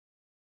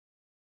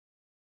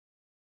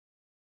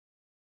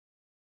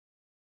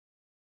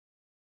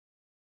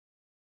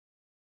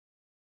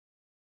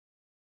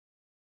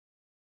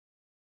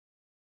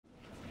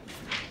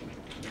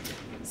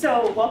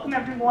So welcome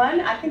everyone.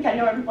 I think I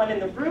know everyone in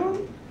the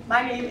room.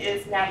 My name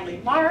is Natalie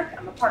Mark.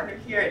 I'm a partner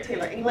here at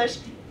Taylor English.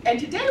 And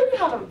today we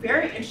have a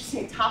very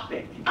interesting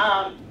topic.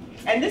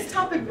 And this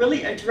topic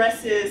really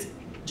addresses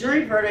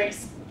jury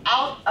verdicts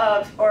out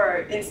of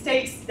or in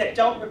states that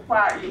don't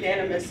require a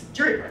unanimous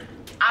jury verdict.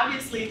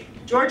 Obviously,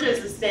 Georgia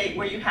is a state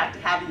where you have to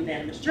have a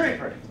unanimous jury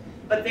verdict.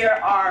 But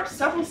there are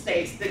several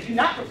states that do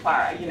not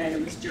require a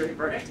unanimous jury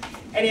verdict.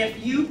 And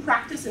if you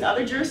practice in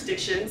other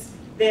jurisdictions,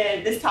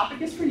 then this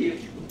topic is for you.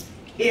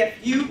 If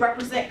you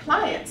represent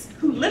clients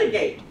who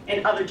litigate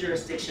in other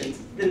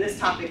jurisdictions, then this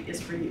topic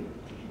is for you.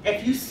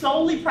 If you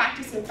solely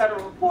practice in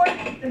federal court,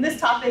 then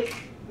this topic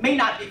may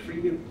not be for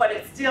you, but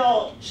it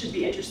still should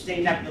be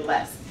interesting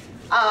nevertheless.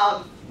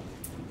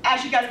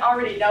 As you guys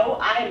already know,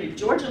 I am a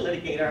Georgia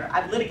litigator.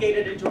 I've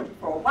litigated in Georgia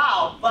for a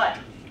while, but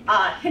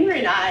Henry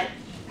and I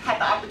had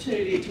the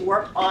opportunity to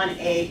work on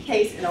a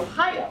case in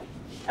Ohio.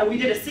 And we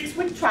did a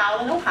 6-week trial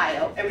in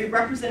Ohio, and we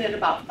represented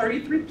about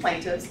 33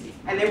 plaintiffs,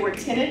 and they were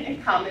tenant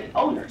and common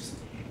owners.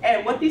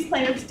 And what these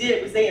plaintiffs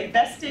did was they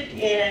invested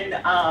in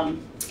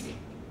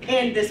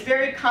this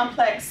very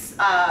complex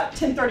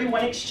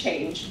 1031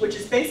 exchange, which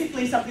is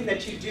basically something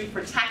that you do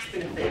for tax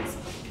benefits.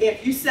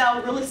 If you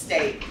sell real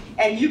estate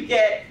and you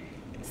get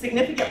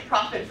significant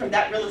profit from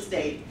that real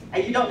estate,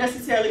 and you don't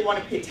necessarily want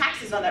to pay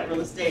taxes on that real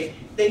estate,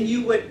 then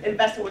you would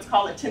invest in what's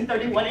called a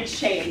 1031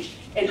 exchange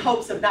in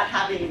hopes of not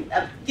having,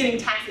 getting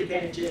tax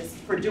advantages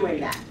for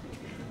doing that.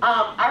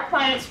 Our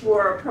clients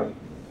were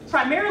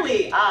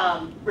primarily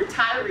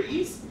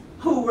retirees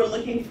who were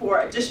looking for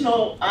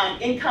additional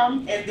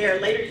income in their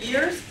later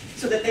years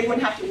so that they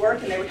wouldn't have to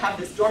work and they would have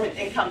this dormant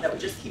income that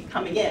would just keep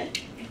coming in.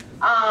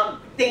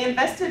 They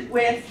invested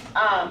with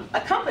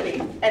a company,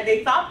 and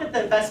they thought that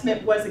the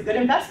investment was a good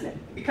investment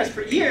because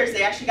for years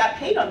they actually got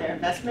paid on their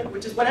investment,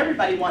 which is what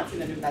everybody wants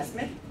in an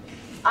investment.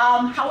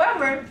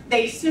 However,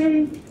 they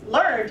soon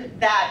learned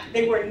that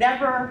they were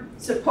never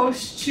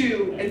supposed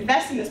to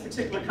invest in this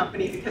particular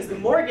company because the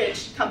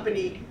mortgage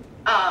company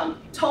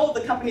told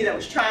the company that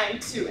was trying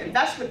to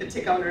invest with the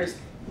TIC owners,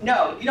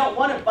 no, you don't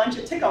want a bunch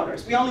of TIC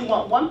owners. We only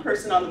want one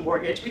person on the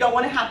mortgage. We don't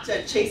want to have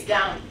to chase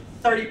down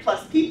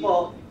 30+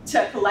 people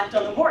to collect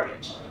on the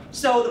mortgage.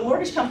 So the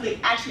mortgage company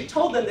actually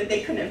told them that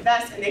they couldn't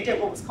invest, and they did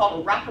what was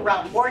called a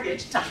wraparound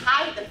mortgage to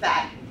hide the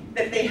fact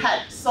that they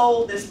had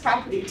sold this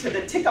property to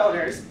the TIC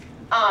owners,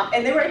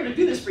 and they were able to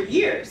do this for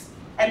years.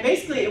 And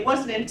basically it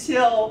wasn't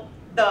until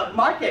the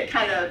market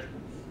kind of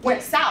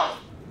went south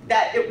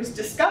that it was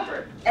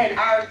discovered, and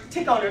our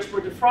TIC owners were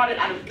defrauded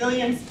out of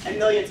millions and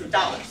millions of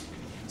dollars.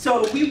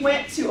 So we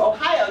went to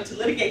Ohio to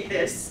litigate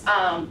this.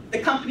 The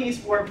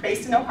companies were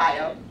based in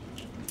Ohio,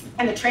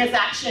 and the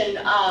transaction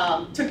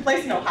took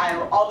place in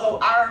Ohio, although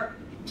our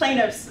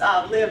plaintiffs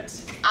lived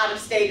out of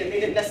state and they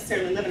didn't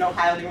necessarily live in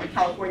Ohio, they were in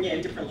California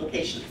in different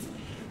locations.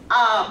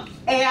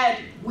 And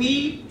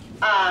we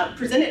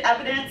presented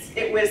evidence.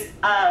 It was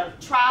a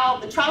trial.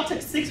 The trial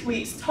took 6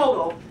 weeks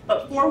total,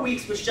 but 4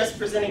 weeks was just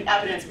presenting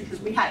evidence because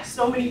we had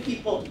so many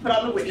people to put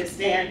on the witness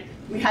stand.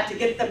 We had to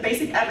get the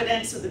basic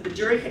evidence so that the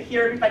jury could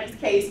hear everybody's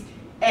case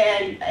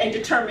and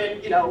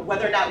determine,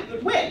 whether or not we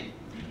would win.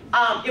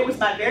 It was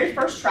my very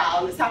first trial,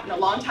 and this happened a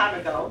long time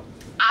ago.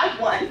 I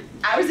won.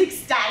 I was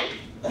ecstatic.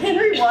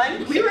 Henry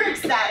won. We were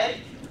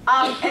ecstatic.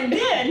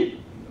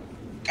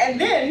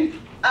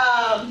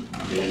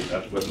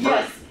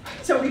 Yes.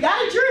 So we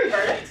got a jury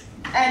verdict,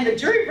 and the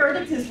jury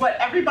verdict is what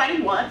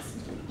everybody wants.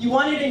 You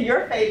want it in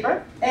your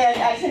favor, and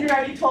as Henry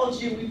already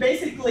told you, we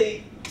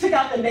basically took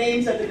out the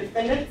names of the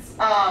defendants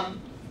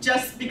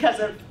just because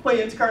of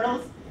Quillian's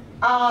kernels.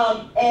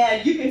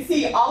 And you can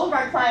see all of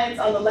our clients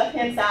on the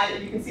left-hand side,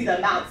 and you can see the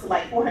amounts, so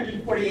like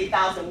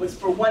 $448,000 was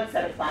for one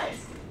set of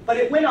clients. But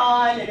it went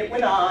on, and it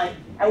went on,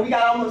 and we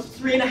got almost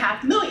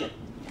 $3.5 million.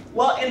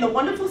 Well, in the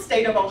wonderful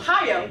state of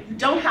Ohio, you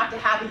don't have to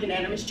have a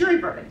unanimous jury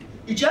verdict.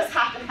 You just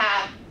have to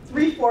have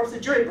 3/4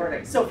 of jury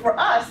verdict. So for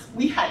us,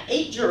 we had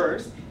 8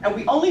 jurors, and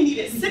we only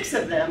needed 6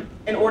 of them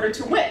in order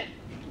to win.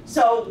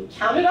 So we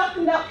counted up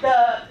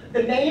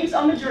the names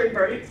on the jury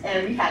verdict,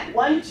 and we had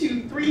 1,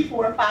 2, 3,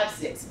 4, 5,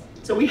 6.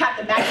 So we had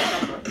the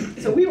magic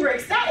number. So we were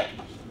ecstatic.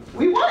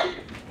 We won.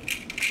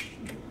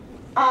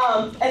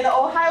 And the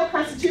Ohio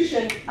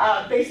Constitution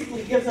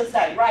basically gives us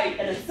that right.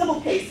 And in civil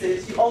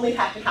cases, you only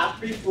have to have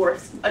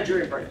 3/4 a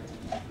jury verdict.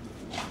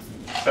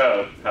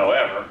 So,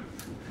 however,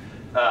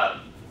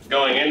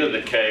 going into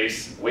the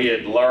case, we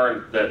had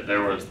learned that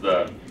there was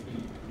the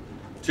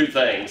 2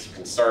 things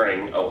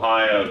concerning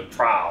Ohio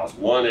trials.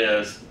 One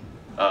is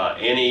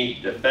any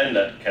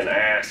defendant can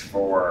ask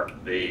for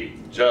the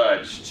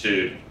judge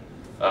to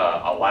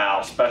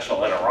allow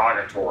special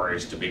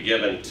interrogatories to be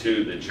given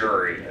to the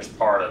jury as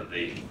part of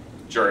the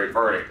jury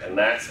verdict, and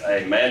that's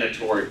a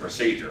mandatory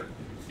procedure.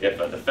 If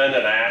a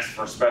defendant asks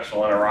for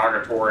special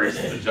interrogatories,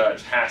 the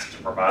judge has to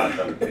provide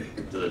them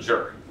to the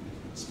jury.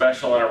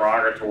 Special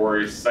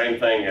interrogatories, same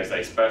thing as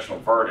a special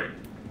verdict.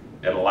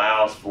 It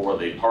allows for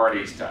the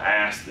parties to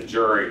ask the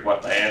jury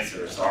what the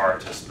answers are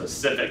to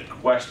specific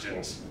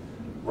questions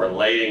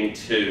relating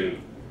to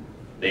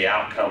the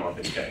outcome of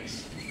the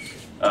case.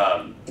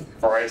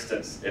 for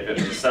instance, if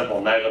it's a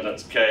simple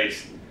negligence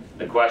case,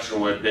 the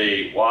question would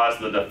be, was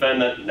the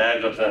defendant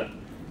negligent?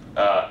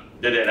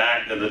 Did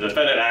the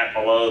defendant act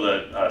below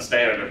the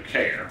standard of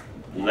care?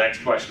 The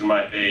next question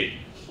might be,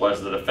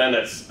 was the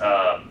defendant's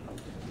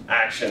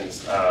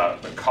actions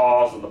the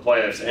cause of the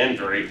plaintiff's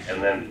injury?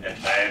 And then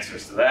if the answer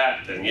is to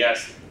that, then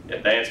yes.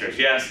 If the answer is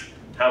yes,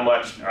 how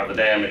much are the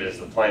damages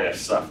the plaintiff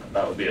suffered?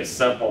 That would be a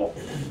simple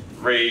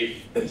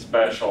 3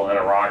 special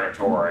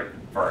interrogatory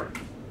verdict.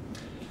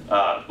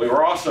 We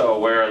were also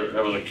aware that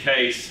there was a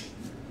case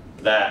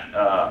that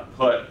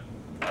put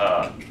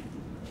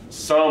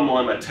some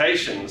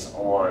limitations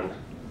on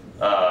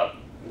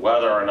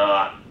whether or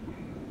not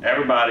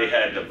everybody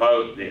had to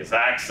vote the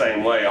exact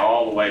same way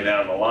all the way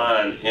down the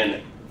line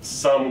in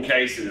some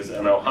cases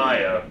in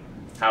Ohio.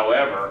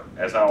 However,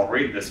 as I'll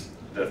read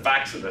the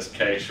facts of this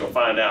case, you'll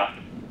find out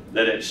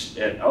that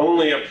it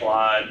only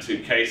applied to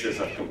cases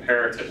of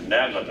comparative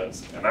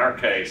negligence. In our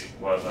case,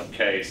 was a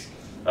case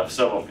of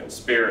civil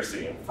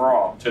conspiracy and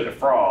fraud to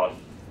defraud,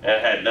 and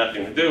it had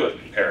nothing to do with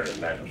comparative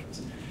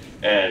negligence.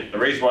 And the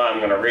reason why I'm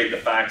going to read the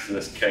facts of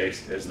this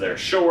case is they're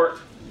short,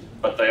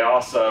 but they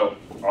also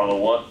are the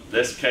one.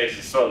 This case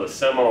is sort of the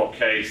seminal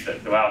case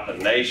that throughout the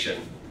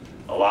nation,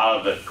 a lot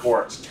of the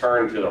courts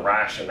turn to the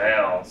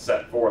rationale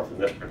set forth in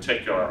this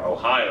particular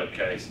Ohio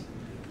case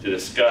to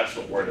discuss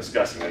what we're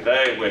discussing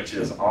today, which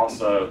is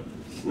also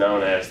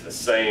known as the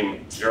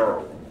same juror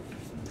rule.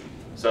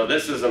 So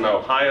this is an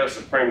Ohio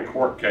Supreme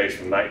Court case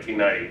from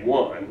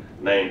 1991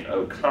 named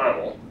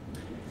O'Connell.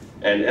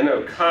 And in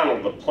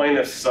O'Connell, the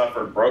plaintiff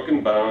suffered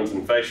broken bones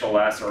and facial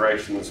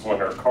lacerations when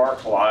her car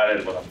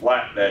collided with a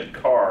flatbed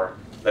car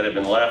that had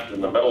been left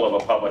in the middle of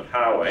a public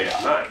highway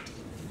at night.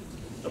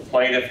 The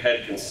plaintiff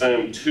had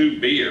consumed 2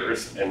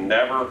 beers and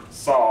never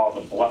saw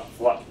the black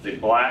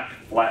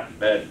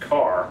flatbed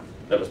car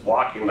that was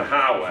blocking the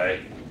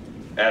highway,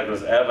 as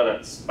was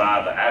evidenced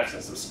by the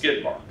absence of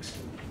skid marks.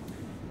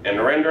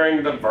 In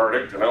rendering the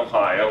verdict in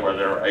Ohio, where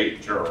there were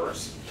 8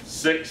 jurors,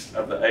 6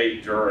 of the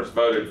 8 jurors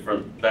voted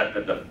for that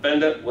the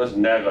defendant was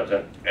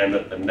negligent and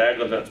that the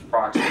negligence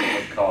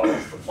proximately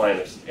caused the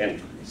plaintiff's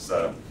injury.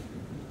 So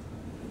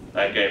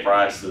that gave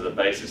rise to the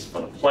basis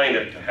for the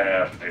plaintiff to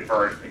have a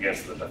verdict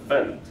against the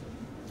defendant.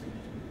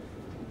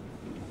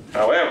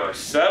 However,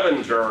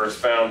 7 jurors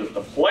found that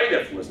the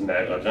plaintiff was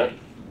negligent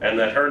and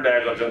that her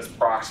negligence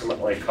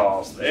proximately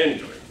caused the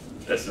injury.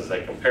 This is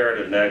a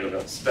comparative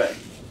negligence state.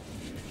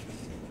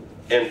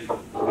 In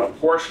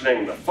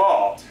apportioning the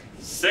fault,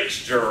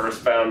 6 jurors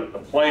found that the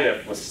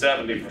plaintiff was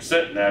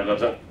 70%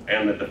 negligent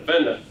and the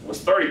defendant was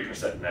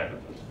 30%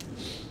 negligent.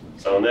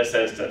 So in this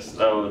instance,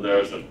 though there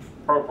was an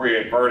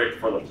appropriate verdict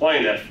for the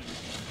plaintiff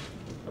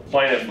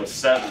was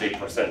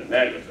 70%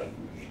 negligent,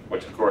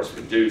 which of course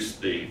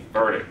reduced the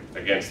verdict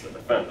against the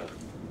defendant.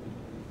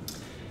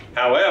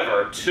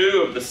 However,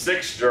 2 of the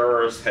 6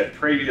 jurors had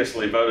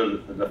previously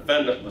voted that the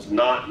defendant was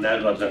not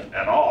negligent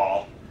at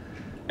all,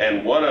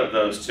 and 1 of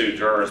those 2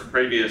 jurors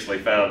previously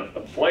found that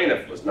the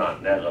plaintiff was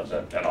not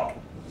negligent at all.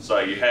 So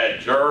you had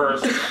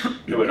jurors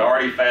who had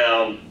already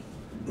found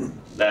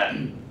that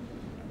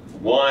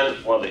one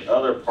or the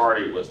other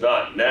party was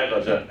not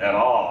negligent at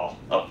all,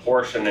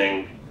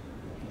 apportioning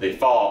the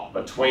fault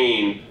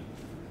between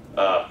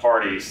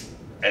parties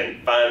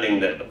and finding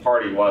that the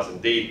party was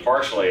indeed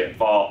partially at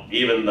fault,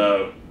 even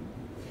though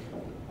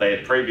they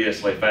had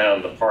previously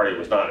found the party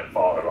was not at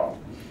fault at all.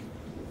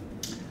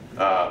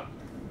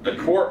 The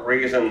court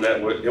reasoned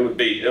that it would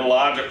be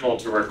illogical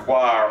to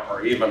require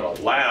or even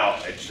allow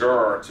a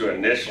juror to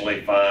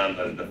initially find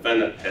that a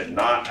defendant had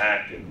not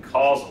acted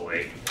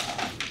causally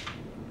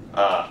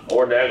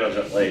or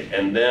negligently,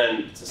 and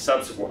then to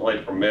subsequently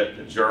permit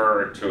the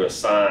juror to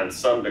assign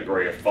some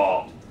degree of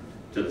fault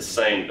to the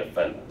same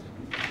defendant.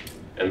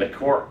 And the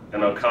court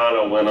in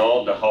O'Connell went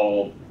on to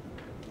hold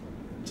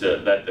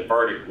that the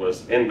verdict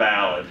was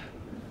invalid.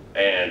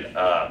 And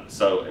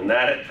so in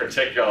that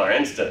particular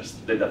instance,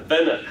 the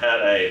defendant had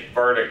a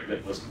verdict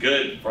that was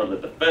good for the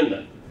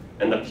defendant,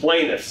 and the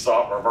plaintiff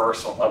sought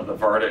reversal of the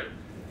verdict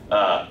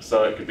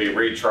so it could be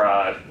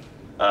retried.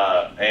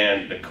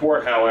 And the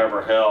court,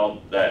 however,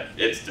 held that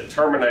its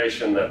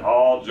determination that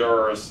all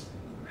jurors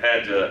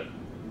had to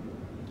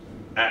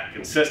act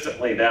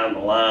consistently down the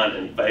line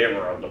in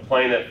favor of the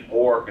plaintiff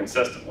or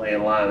consistently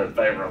in line in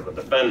favor of the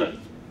defendant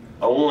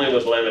only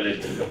was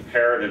limited to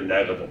comparative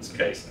negligence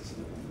cases.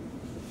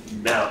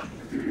 Now,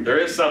 there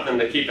is something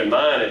to keep in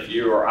mind if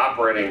you are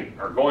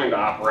going to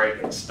operate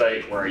in a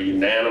state where a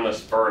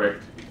unanimous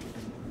verdict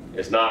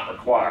is not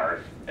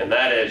required, and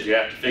that is you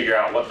have to figure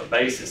out what the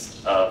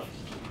basis of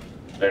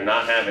there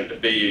not having to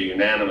be a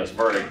unanimous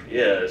verdict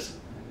is,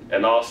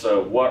 and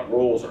also what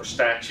rules or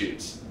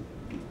statutes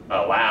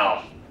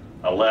allow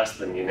a less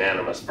than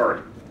unanimous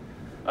verdict.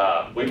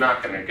 We're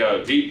not going to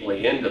go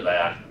deeply into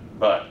that,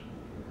 but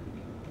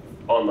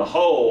on the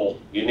whole,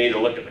 you need to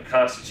look at the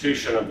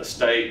constitution of the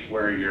state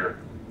where you're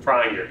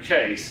trying your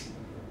case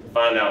to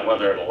find out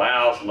whether it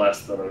allows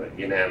less than a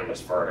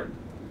unanimous verdict.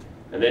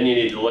 And then you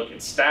need to look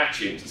at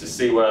statutes to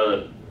see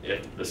whether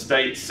if the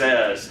state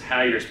says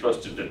how you're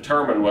supposed to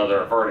determine whether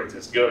a verdict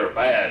is good or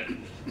bad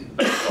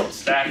based on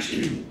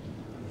statute.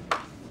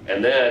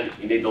 And then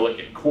you need to look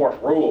at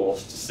court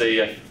rules to see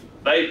if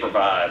they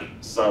provide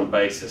some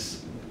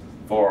basis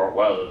for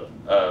whether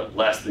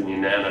less than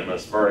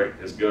unanimous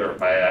verdict is good or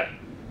bad.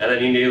 And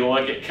then you need to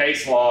look at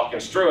case law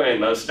construing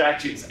those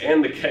statutes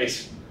and the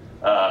case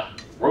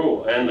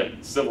rule and the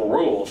civil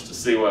rules to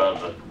see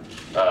whether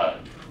the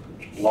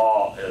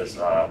law is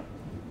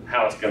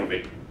how it's going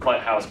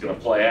to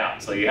play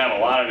out. So you have a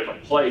lot of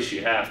different places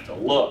you have to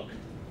look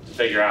to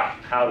figure out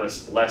how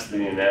this less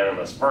than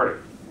unanimous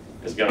verdict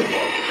is going to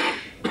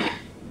work.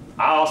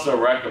 I also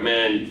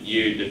recommend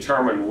you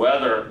determine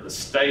whether the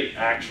state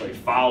actually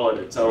followed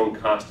its own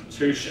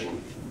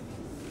constitution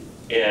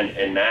in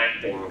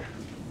enacting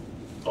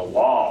the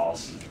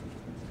laws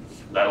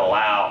that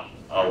allow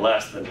a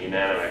less than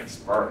unanimous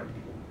verdict.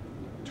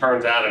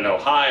 Turns out in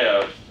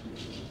Ohio,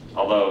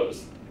 although it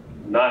was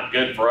not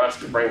good for us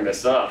to bring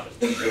this up,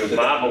 it was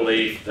my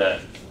belief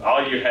that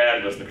all you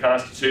had was the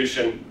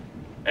Constitution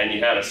and you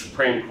had a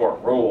Supreme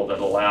Court rule that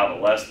allowed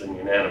a less than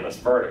unanimous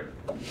verdict.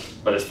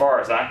 But as far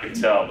as I could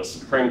tell, the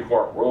Supreme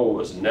Court rule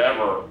was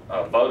never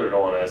voted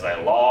on as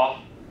a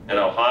law in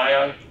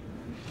Ohio,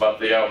 but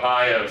the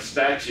Ohio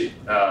statute,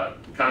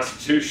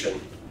 Constitution,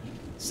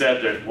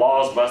 said that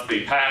laws must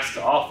be passed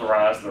to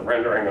authorize the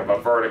rendering of a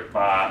verdict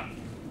by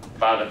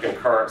the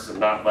concurrence of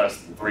not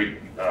less than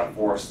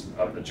 3/4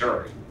 of the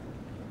jury.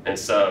 And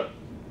so,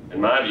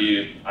 in my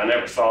view, I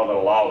never saw that a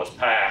law was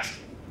passed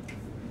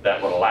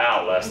that would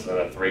allow less than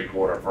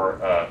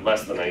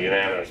less than a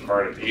unanimous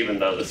verdict, even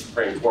though the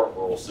Supreme Court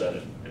rule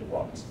said it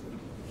was.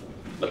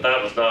 But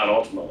that was not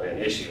ultimately an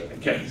issue in the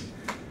case.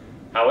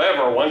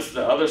 However, once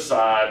the other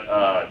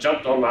side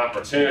jumped on the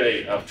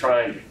opportunity of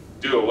trying to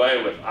do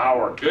away with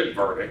our good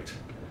verdict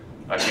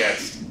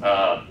against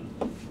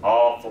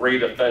all 3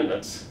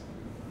 defendants,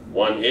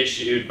 one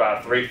issued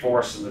by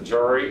 3/4 of the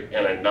jury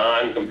in a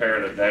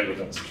non-comparative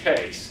negligence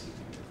case,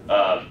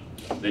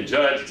 the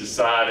judge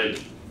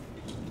decided,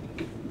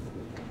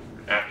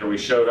 after we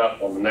showed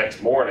up on the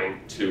next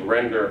morning, to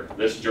render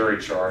this jury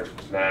charge,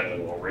 which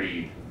Natalie will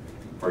read,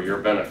 for your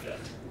benefit.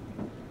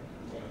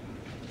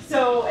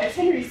 So, as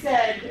Henry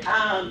said,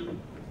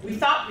 we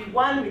thought we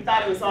won, we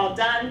thought it was all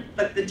done,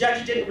 but the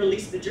judge didn't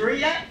release the jury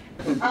yet.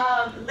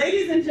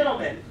 Ladies and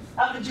gentlemen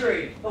of the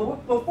jury,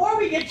 before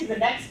we get to the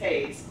next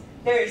phase,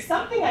 there is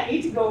something I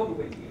need to go over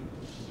with you.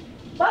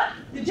 But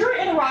the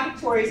jury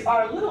interrogatories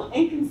are a little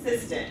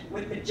inconsistent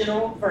with the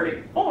general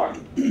verdict form.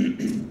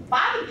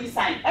 5 of you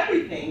signed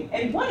everything,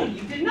 and 1 of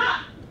you did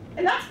not,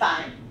 and that's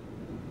fine.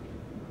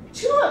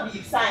 2 of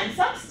you signed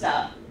some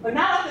stuff, but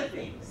not other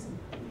things.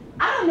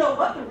 I don't know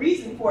what the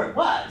reason for it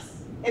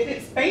was. If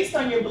it's based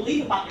on your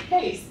belief about the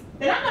case,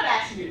 then I'm not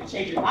asking you to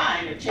change your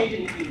mind or change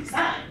anything you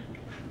signed.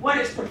 What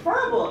is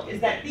preferable is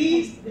that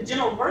the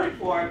general verdict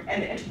form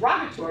and the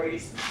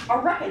interrogatories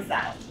are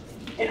reconciled.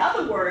 In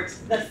other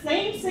words, the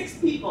same 6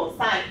 people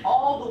signed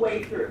all the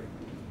way through.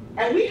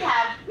 And we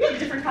have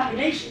different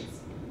combinations.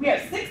 We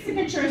have 6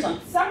 signatures on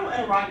several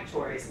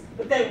interrogatories,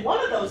 but then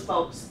one of those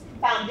folks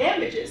found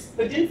damages,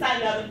 but didn't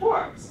sign the other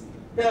forms,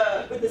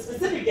 with the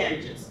specific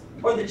damages,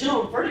 or the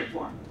general verdict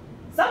form.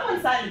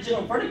 Someone signed the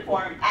general verdict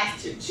form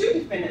as to 2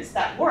 defendants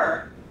that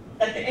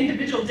the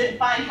individual didn't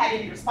find had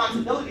any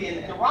responsibility in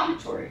the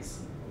interrogatories.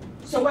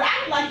 So what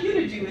I would like you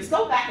to do is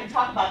go back and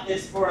talk about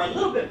this for a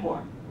little bit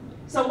more.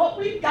 So what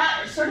we've got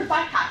are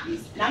certified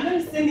copies, and I'm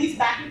going to send these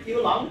back with you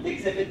along with the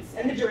exhibits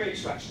and the jury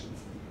instructions.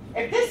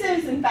 If this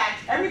is, in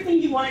fact, everything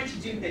you wanted to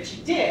do that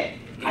you did,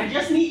 I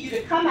just need you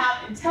to come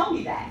out and tell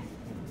me that.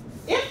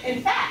 If,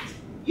 in fact,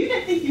 you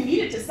didn't think you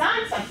needed to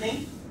sign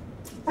something,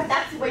 but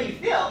that's the way you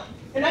feel,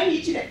 then I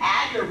need you to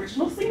add your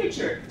original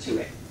signature to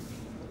it.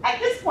 At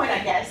this point, I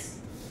guess,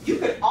 you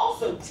could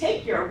also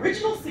take your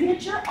original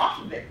signature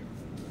off of it.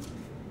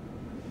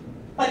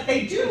 But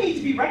they do need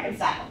to be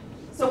reconciled.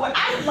 So what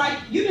I would like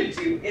you to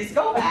do is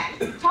go back,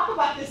 talk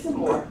about this some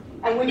more,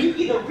 and when you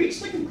either reach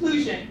the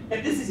conclusion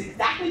that this is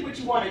exactly what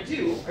you want to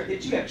do, or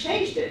that you have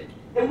changed it,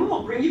 then we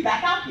will bring you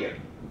back out here.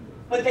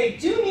 But they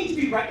do need to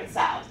be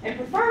reconciled, and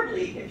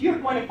preferably, if you're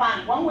going to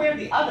find one way or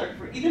the other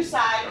for either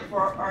side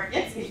or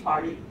against any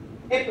party,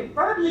 it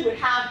preferably would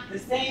have the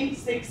same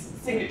 6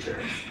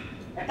 signatures.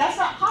 If that's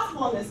not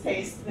possible in this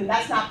case, then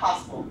that's not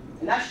possible,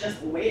 and that's just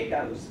the way it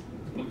goes.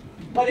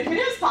 But if it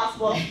is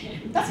possible,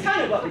 that's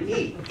kind of what we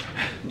need.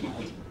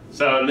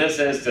 So in this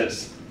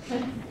instance,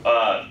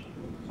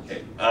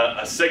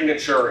 a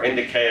signature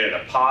indicated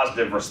a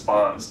positive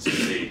response to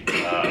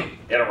the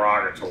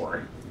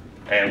interrogatory.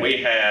 And we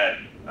had,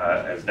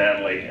 as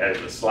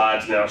the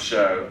slides now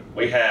show,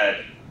 we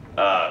had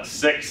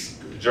 6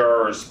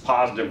 jurors'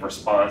 positive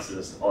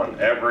responses on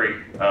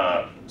every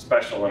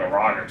special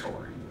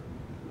interrogatory.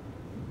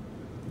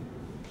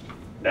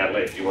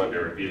 Natalie, if you wanted to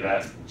review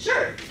that.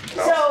 Sure.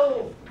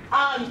 So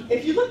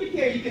if you look at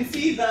here, you can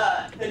see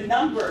the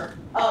number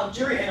of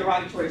jury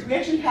interrogatories. We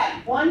actually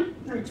had 1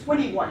 through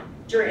 21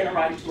 jury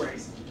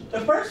interrogatories. The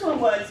first one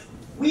was,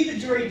 we the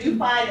jury do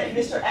find that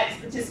Mr. X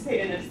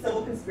participated in a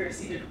civil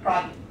conspiracy to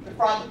defraud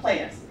defraud the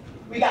plaintiffs.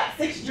 We got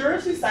 6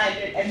 jurors who signed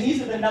it, and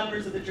these are the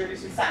numbers of the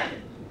jurors who signed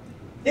it.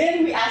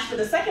 Then we asked for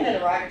the second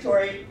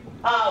interrogatory.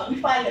 We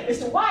find that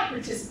Mr. Y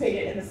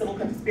participated in the civil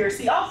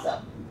conspiracy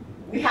also.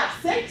 We have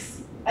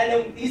 6, and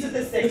then these are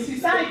the 6 who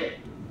signed it,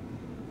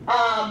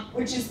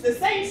 which is the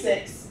same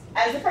 6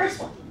 as the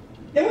first one.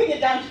 Then we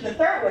get down to the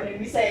third one, and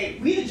we say,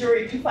 we the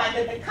jury do find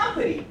that the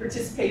company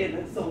participated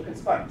in the civil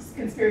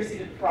conspiracy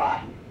to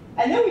defraud.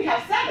 And then we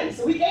have 7,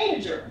 so we gain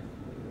a juror.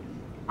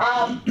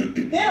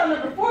 Then on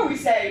number 4, we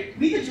say,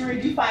 we the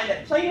jury do find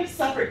that plaintiffs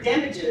suffered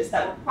damages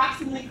that were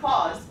proximately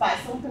caused by a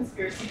civil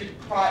conspiracy to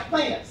defraud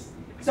plaintiffs.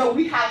 So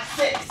we have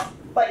 6,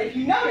 but if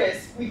you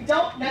notice, we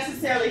don't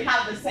necessarily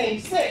have the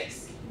same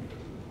 6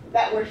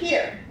 that were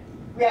here.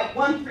 We have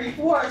 1, 3,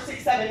 4,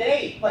 6, 7, and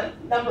 8, but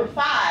number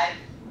 5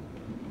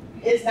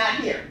 is not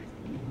here.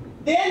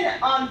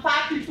 Then on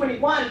 5 through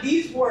 21,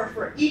 these were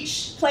for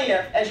each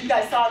plaintiff, as you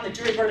guys saw in the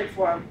jury verdict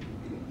form.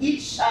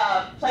 Each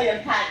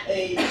plaintiff had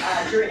a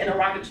jury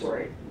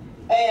interrogatory.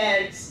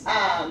 And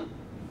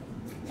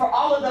for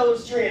all of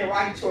those jury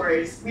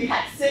interrogatories, we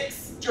had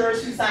 6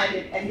 jurors who signed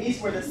it, and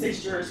these were the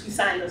 6 jurors who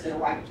signed those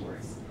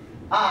interrogatories,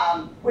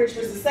 which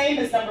was the same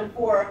as number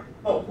 4,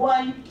 but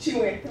 1,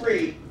 2, and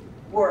 3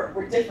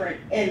 were different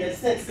in the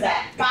sense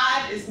that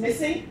 5 is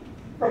missing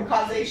from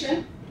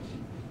causation,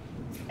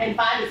 and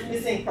 5 is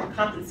missing from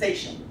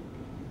compensation.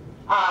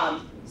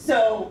 And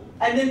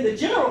then the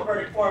general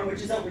verdict form,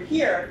 which is over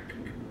here,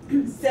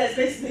 says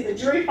basically the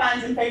jury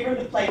finds in favor of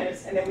the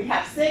plaintiffs, and then we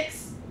have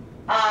 6.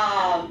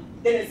 Then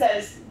it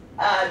says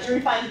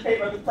jury finds in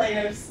favor of the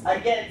plaintiffs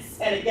against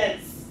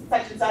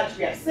such and such,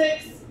 we have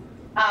 6.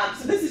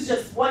 So this is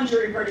just one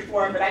jury verdict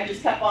form, but I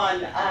just kept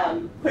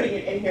on putting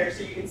it in here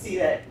so you can see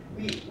that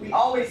we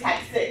always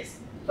had 6,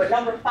 but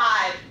number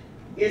 5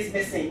 is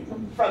missing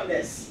from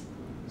this.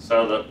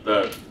 So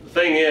the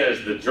thing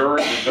is, the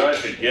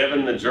judge had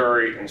given the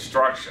jury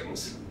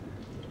instructions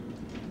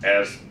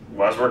as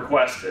was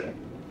requested,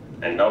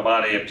 and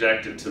nobody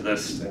objected to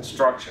this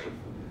instruction.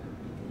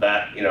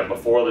 That,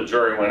 before the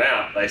jury went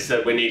out, they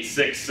said we need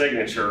 6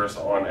 signatures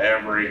on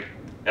every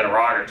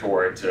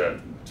interrogatory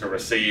to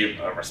receive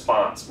a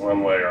response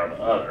one way or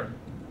the other.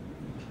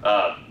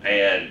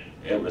 And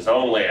it was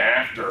only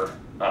after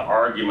an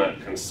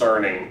argument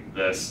concerning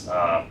this,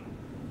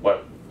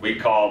 what we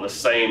call the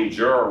same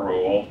juror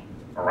rule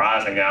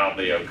arising out of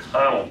the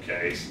O'Connell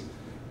case,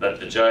 that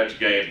the judge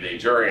gave the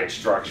jury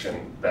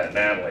instruction that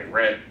Natalie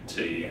read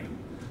to you,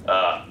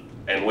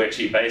 in which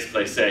he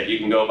basically said you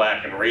can go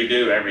back and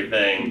redo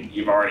everything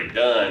you've already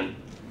done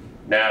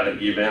now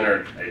that you've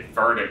entered a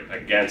verdict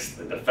against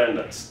the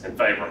defendants in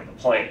favor of the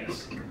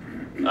plaintiffs.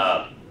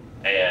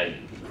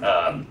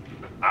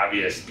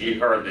 Obviously, you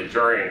heard the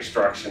jury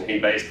instruction. He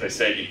basically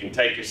said you can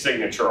take your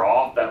signature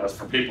off. That was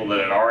for people that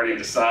had already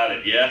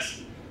decided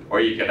yes, or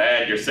you could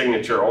add your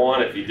signature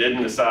on if you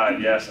didn't decide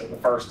yes in the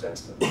first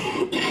instance.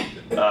 And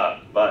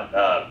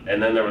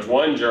then there was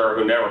one juror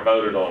who never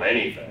voted on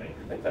anything. I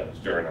think that was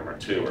juror number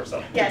 2 or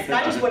something. Yes, and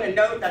I just want to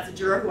note that's a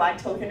juror who I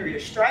told Henry to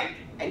strike,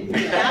 and he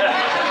did not.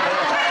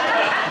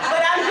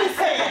 But I'm just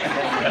saying.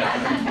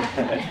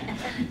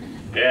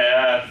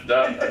 Yeah,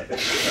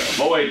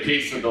 avoid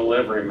pizza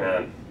delivery,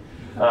 man.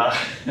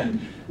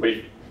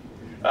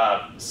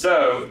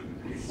 So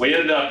we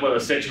ended up with a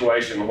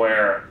situation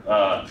where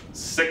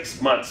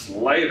 6 months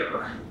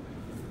later,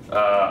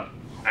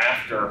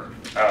 after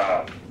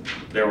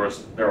there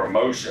were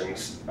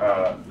motions,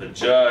 the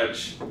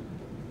judge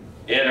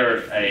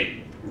entered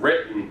a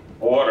written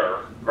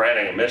order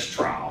granting a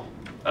mistrial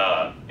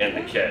in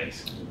the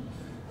case.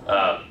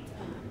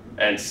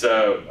 And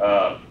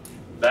so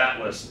that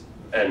was,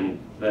 and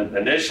then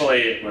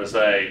initially it was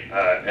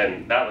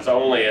and that was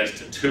only as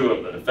to 2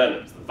 of the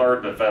defendants. The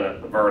third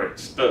defendant, the verdict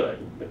stood,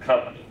 the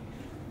company.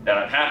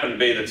 Now it happened to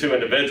be the 2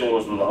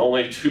 individuals were the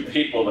only 2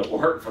 people that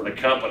worked for the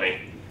company,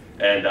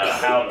 and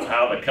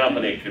how the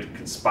company could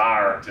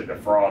conspire to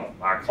defraud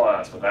our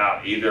clients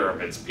without either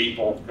of its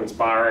people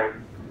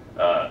conspiring,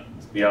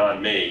 it's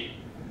beyond me.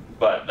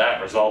 But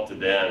that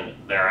resulted in,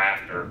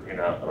 thereafter, an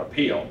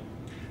appeal.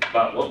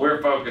 But what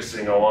we're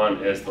focusing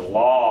on is the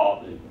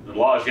laws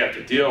you have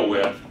to deal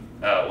with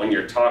when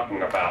you're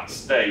talking about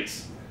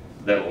states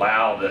that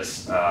allow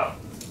this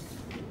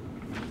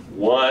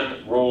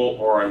one rule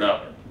or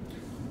another.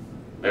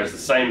 There's the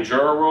same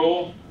juror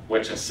rule,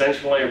 which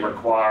essentially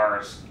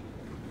requires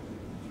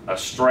a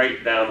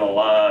straight down the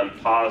line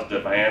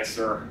positive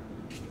answer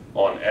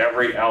on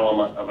every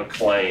element of a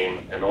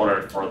claim in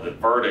order for the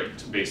verdict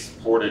to be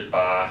supported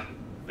by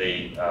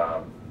the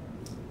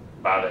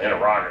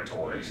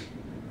interrogatories.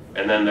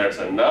 And then there's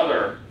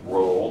another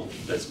rule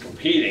that's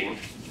competing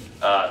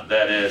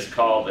that is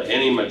called the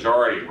any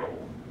majority rule.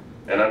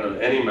 And under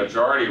the any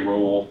majority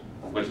rule,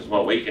 which is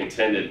what we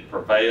contended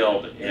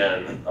prevailed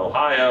in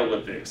Ohio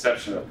with the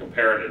exception of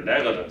comparative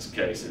negligence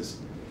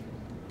cases,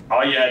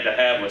 all you had to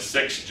have was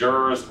 6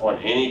 jurors on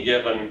any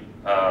given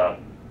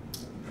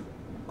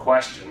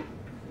question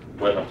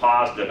with a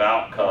positive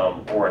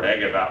outcome or a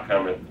negative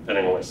outcome,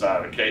 depending on which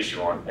side of the case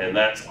you're on, and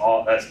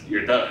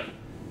you're done.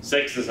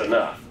 6 is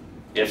enough.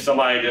 If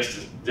somebody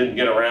just didn't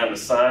get around to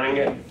signing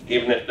it,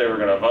 even if they were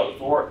going to vote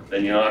for it,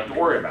 then you don't have to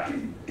worry about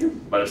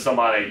it. But if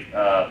somebody,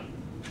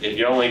 if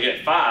you only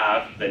get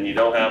 5, then you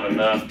don't have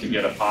enough to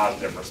get a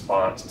positive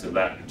response to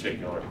that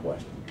particular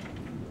question.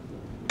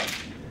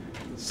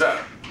 So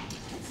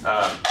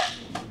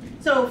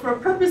for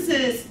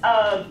purposes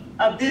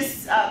of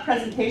this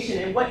presentation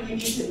and what you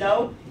need to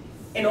know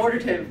in order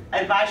to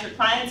advise your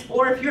clients,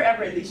 or if you're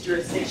ever in these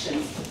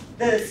jurisdictions,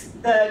 the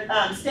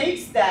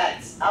states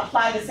that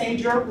apply the same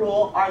juror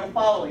rule are the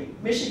following: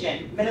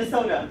 Michigan,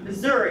 Minnesota,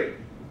 Missouri.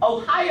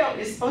 Ohio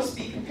is supposed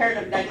to be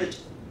comparative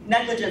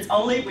negligence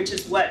only, which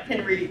is what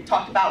Henry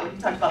talked about when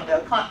he talked about the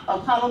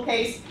O'Connell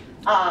case,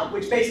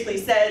 which basically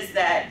says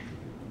that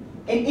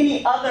in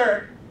any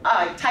other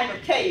type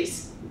of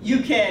case,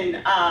 you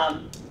can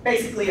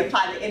basically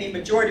apply the any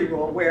majority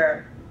rule,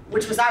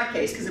 which was our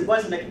case, because it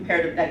wasn't a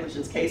comparative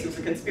negligence case, it was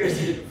a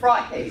conspiracy to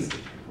defraud case.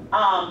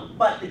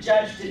 But the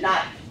judge did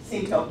not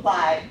seem to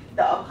apply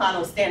the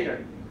O'Connell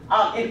standard.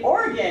 In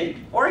Oregon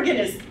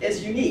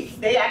is unique.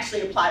 They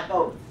actually apply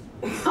both.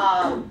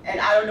 And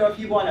I don't know if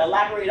you want to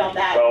elaborate on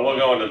that. Well, we'll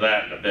go into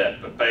that in a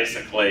bit, but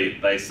basically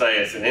they say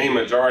it's an any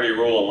majority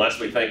rule unless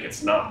we think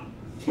it's not,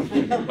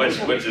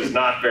 which is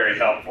not very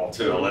helpful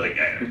to a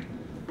litigator.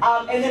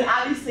 And then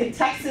obviously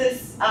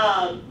Texas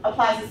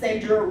applies the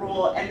same juror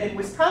rule, and then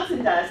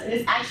Wisconsin does, and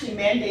it's actually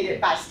mandated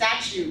by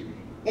statute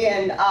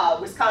in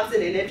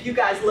Wisconsin. And if you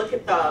guys look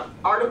at the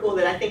article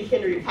that I think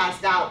Henry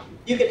passed out,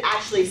 you can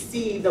actually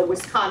see the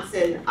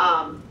Wisconsin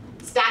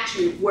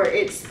statute where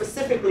it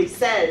specifically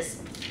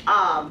says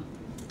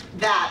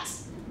that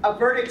a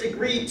verdict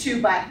agreed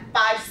to by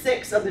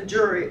 5/6 of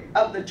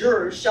the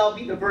jurors shall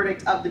be the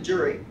verdict of the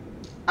jury.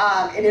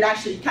 And it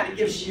actually kind of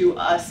gives you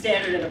a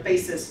standard and a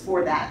basis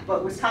for that.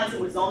 But Wisconsin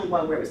was the only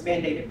one where it was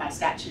mandated by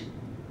statute.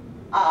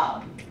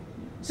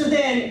 So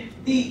then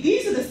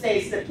these are the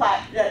states that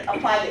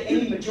apply the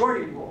any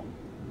majority rule.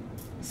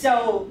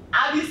 So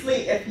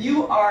obviously, if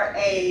you are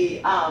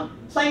a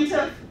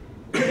plaintiff,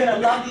 you're going to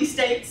love these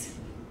states.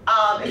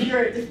 If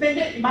you're a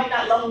defendant, you might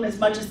not love them as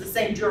much as the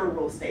same juror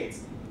rule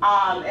states.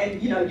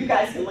 And you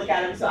guys can look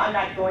at them, so I'm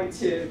not going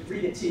to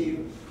read it to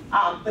you.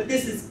 But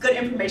this is good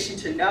information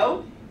to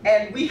know.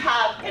 And we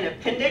have an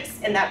appendix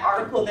in that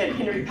article that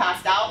Henry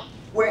passed out,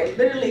 where it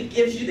literally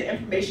gives you the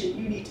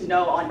information you need to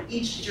know on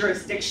each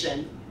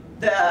jurisdiction,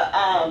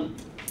 the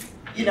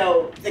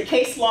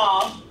case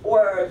law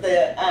or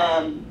the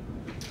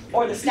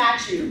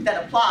statute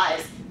that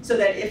applies, so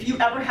that if you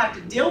ever have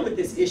to deal with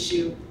this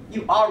issue,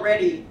 you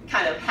already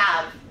kind of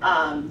have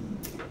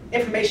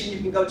information you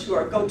can go to,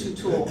 or a go-to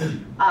tool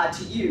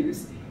to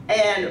use.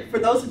 And for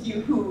those of you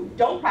who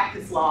don't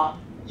practice law,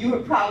 you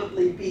would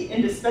probably be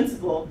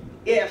indispensable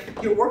if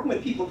you're working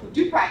with people who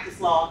do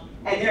practice law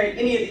and they're in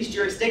any of these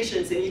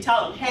jurisdictions, and you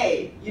tell them,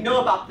 hey, you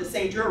know about the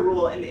same juror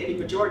rule and the any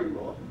majority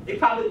rule. They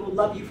probably will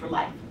love you for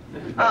life.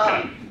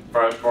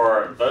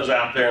 For those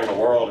out there in the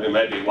world who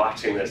may be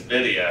watching this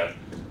video,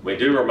 we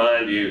do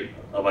remind you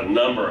of a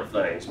number of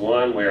things.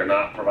 One, we are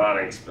not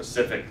providing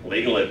specific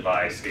legal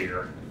advice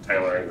here at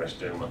Taylor English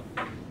Duma.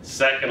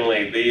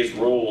 Secondly, these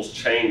rules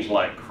change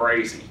like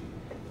crazy.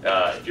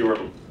 If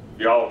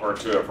y'all were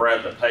to have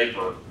read the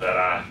paper that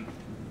I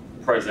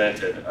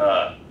presented,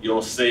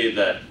 you'll see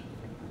that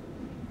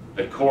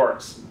the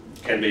courts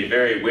can be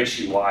very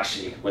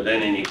wishy-washy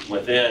within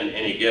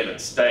any given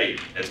state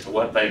as to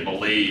what they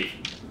believe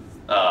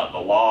the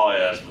law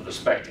is with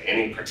respect to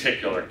any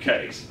particular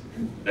case.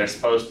 They're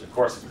supposed to, of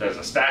course, if there's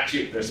a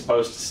statute, they're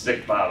supposed to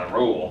stick by the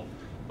rule.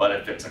 But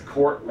if it's a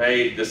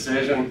court-made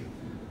decision,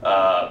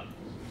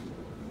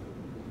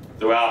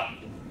 throughout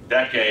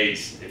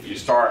decades, if you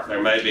start,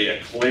 there may be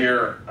a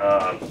clear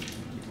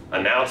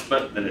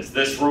announcement that it's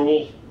this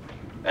rule,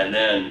 and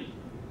then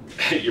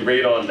you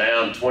read on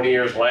down 20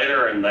 years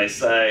later and they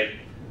say,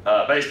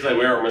 basically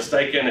we were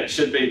mistaken, it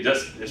should be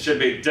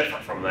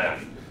different from that.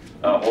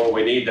 Or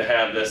we need to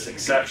have this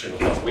exception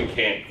because we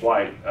can't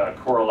quite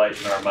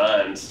correlate in our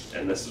minds,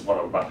 and this is what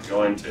I'm about to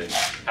go into,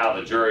 how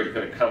the jury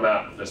could have come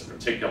out with this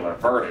particular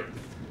verdict.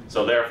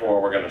 So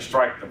therefore we're going to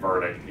strike the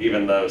verdict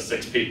even though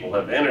 6 people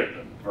have entered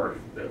the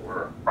verdict that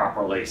were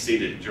properly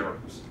seated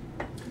jurors.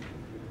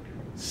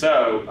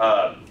 So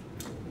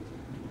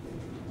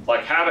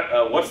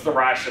what's the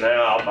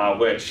rationale by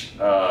which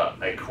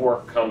a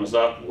court comes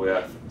up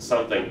with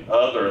something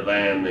other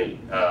than the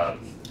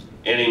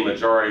any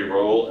majority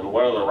rule, and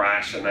what are the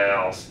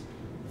rationales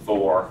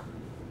for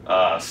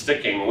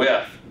sticking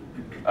with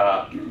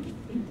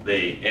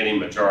the any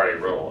majority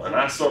rule? And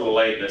I sort of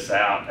laid this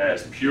out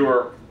as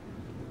pure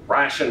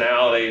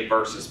rationality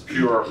versus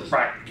pure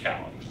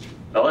practicality.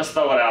 Now let's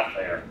throw it out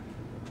there.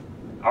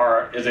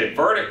 Is a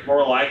verdict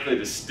more likely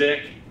to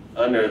stick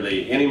under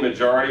the any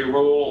majority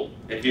rule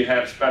if you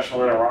have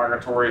special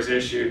interrogatories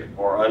issued,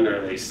 or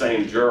under the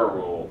same juror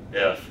rule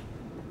if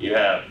you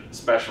have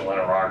special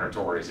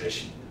interrogatories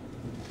issued?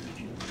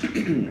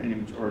 Any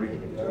majority.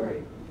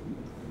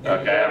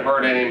 Okay, I've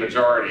heard any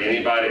majority.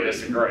 Anybody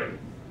disagree?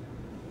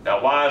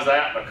 Now, why is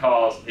that?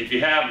 Because if you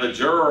have the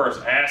jurors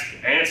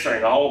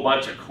answering a whole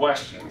bunch of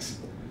questions,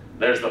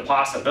 there's the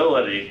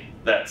possibility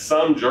that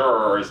some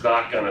juror is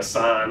not going to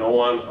sign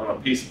on a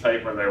piece of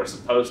paper they were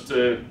supposed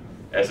to.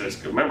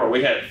 Remember,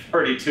 we had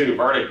 32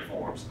 verdict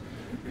forms.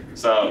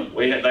 So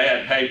they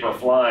had paper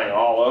flying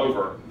all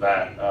over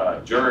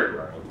that jury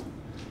room.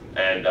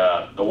 And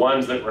the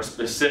ones that were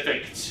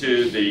specific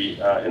to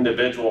the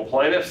individual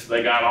plaintiffs,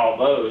 they got all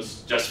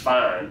those just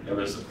fine. It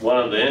was one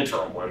of the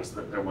interim ones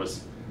that there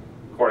was,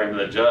 according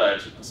to the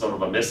judge, sort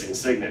of a missing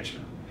signature.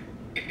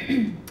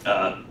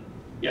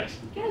 Yes?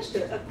 Can I ask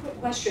a quick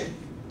question?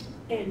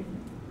 And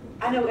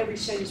I know every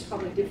state is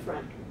probably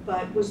different,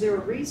 but was there a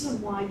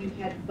reason why you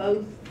had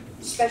both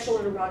special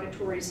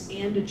interrogatories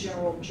and a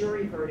general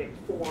jury verdict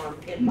form?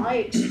 In my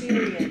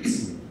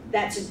experience,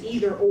 that's an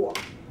either or.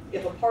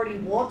 If a party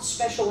wants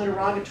special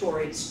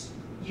interrogatories,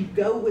 you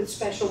go with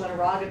special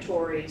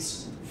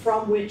interrogatories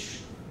from which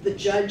the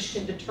judge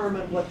can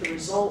determine what the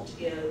result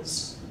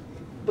is,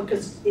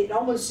 because it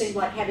almost seemed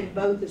like having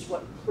both is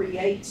what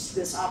creates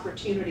this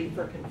opportunity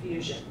for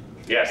confusion.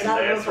 Yes, and I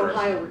don't know if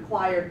Ohio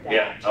required that.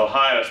 Yeah,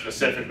 Ohio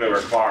specifically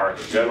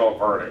requires a general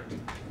verdict,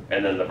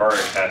 and then the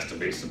verdict has to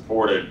be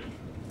supported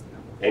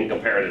in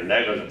comparative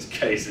negligence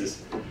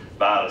cases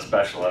by the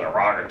special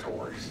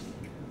interrogatories.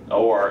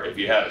 Or if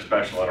you had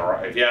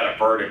a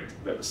verdict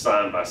that was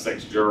signed by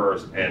 6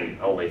 jurors and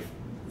only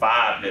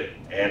 5 had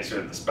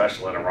answered the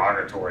special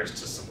interrogatories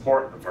to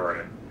support the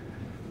verdict,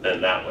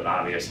 then that would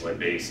obviously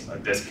be a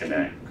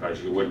disconnect,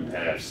 because you wouldn't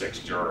have 6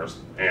 jurors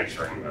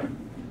answering the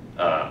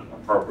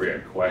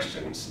appropriate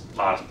questions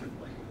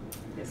positively.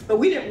 Yes, but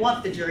we didn't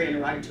want the jury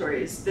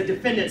interrogatories. The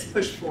defendants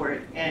pushed for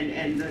it,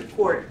 and the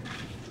court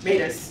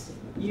made us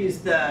use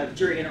the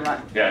jury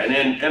interrogatory. Yeah,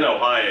 and in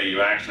Ohio,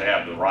 you actually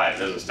have the right.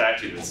 There's a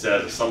statute that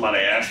says if somebody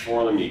asks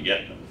for them, you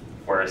get them.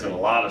 Whereas in a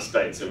lot of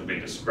states, it would be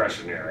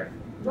discretionary.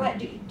 Right.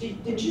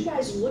 Did you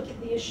guys look at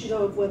the issue,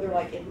 though, of whether,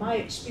 like, in my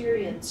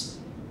experience,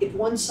 if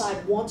one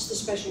side wants the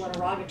special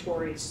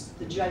interrogatories,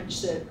 the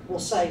judge will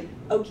say,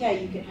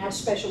 okay, you can have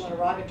special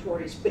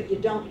interrogatories, but you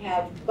don't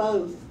have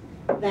both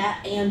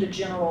that and a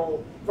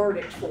general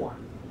verdict form.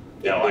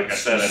 Yeah, like I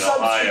said, in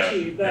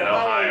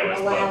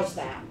Ohio, allows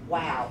that.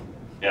 Wow.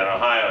 Yeah,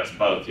 in Ohio, it's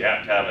both. You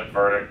have to have a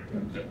verdict,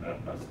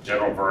 a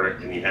general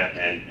verdict, and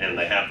and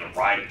they have the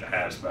right to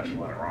have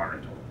special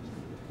interrogatories.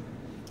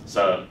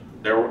 So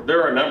there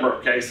are a number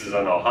of cases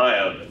in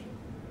Ohio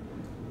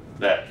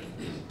that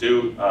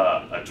do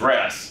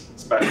address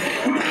special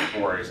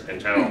interrogatories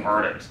and general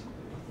verdicts.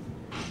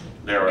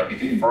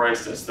 For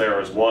instance, there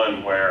was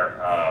one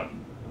where I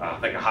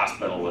think a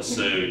hospital was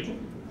sued.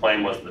 The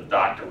claim was the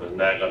doctor was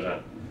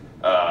negligent.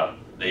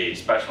 The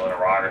special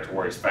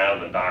interrogatories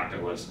found the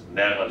doctor was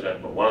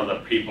negligent, but one of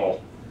the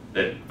people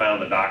that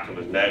found the doctor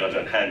was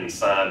negligent hadn't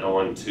signed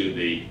on to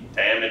the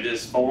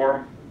damages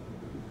form.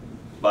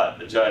 But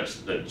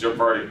the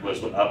verdict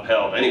was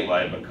upheld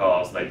anyway,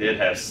 because they did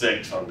have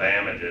 6 on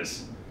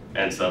damages,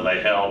 and so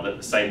they held that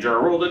the same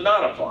juror rule did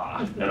not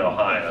apply in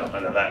Ohio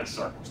under that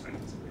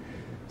circumstance.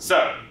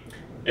 So,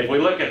 if we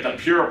look at the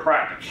pure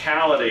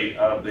practicality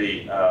of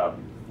the,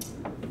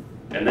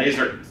 and these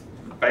are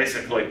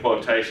basically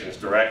quotations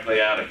directly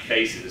out of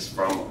cases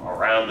from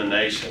around the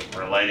nation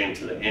relating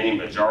to the any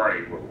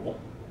majority rule.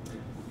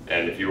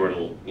 And if you were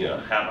to,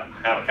 have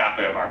a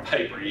copy of our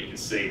paper, you can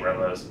see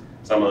where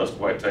some of those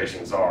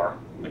quotations are.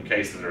 The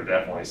cases are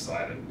definitely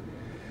cited.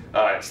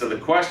 All right, so the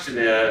question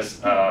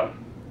is,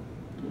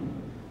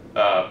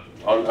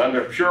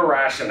 under pure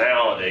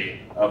rationality,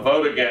 a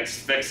vote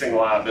against fixing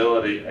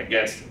liability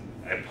against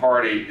a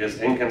party is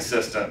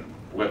inconsistent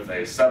with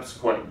a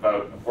subsequent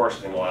vote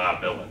apportioning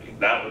liability.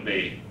 That would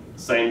be the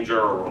same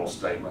juror rule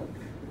statement.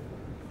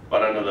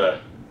 But under the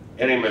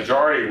any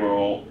majority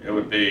rule, it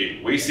would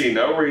be, we see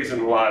no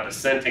reason why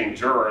dissenting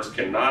jurors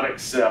cannot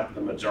accept the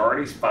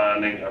majority's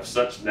finding of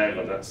such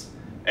negligence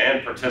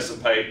and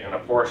participate in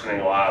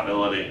apportioning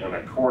liability in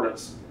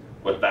accordance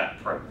with that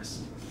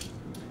premise.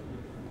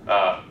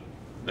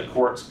 The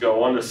courts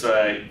go on to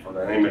say, for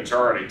the any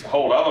majority, to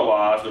hold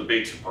otherwise would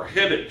be to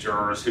prohibit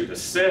jurors who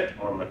dissent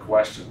on the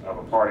question of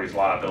a party's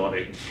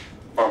liability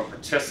from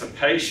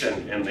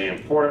participation in the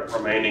important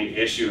remaining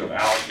issue of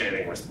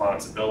allocating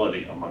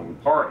responsibility among the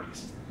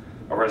parties,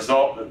 a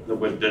result that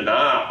would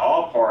deny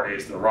all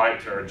parties the right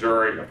to a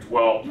jury of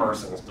 12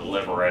 persons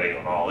deliberating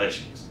on all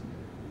issues.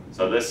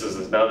 So this is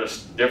another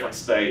different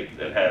state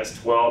that has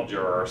 12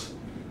 jurors.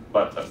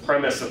 But the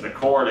premise of the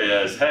court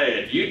is,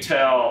 hey, if you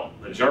tell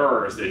the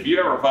jurors that if you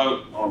ever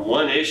vote on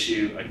one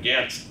issue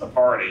against the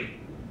party,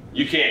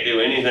 you can't do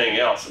anything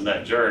else in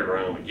that jury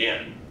room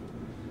again,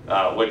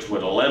 which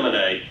would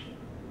eliminate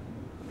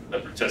the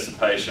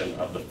participation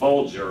of the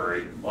full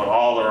jury on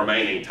all the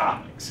remaining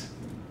topics.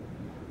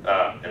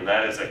 And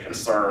that is a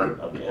concern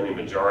of the any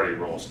majority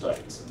rule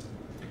states.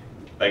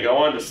 They go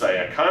on to say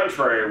a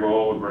contrary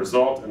rule would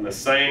result in the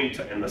same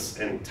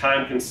in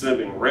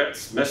time-consuming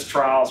writs,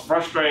 mistrials,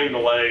 frustrating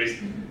delays,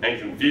 and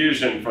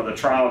confusion for the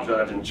trial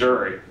judge and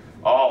jury,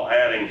 all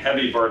adding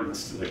heavy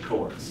burdens to the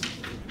courts.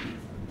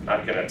 I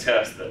can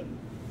attest that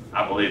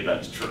I believe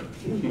that's true.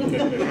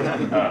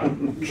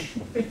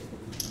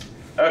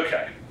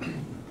 Okay.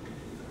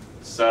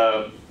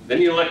 So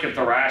Then you look at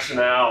the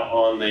rationale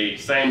on the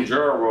same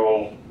juror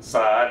rule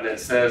side, and it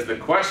says the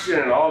question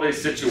in all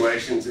these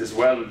situations is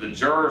whether the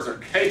jurors are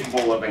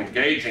capable of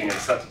engaging in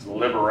such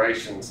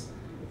deliberations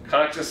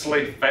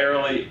consciously,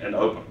 fairly, and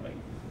openly.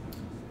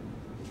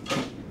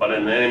 But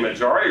in any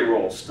majority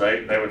rule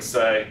state, they would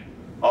say,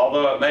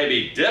 although it may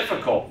be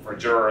difficult for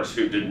jurors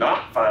who did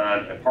not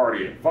find a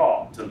party at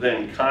fault to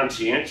then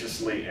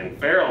conscientiously and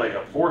fairly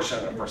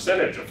apportion a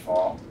percentage of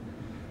fault,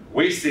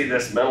 we see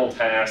this mental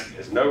task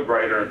as no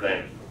greater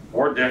than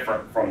or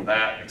different from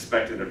that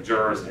expected of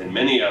jurors in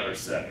many other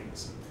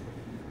settings.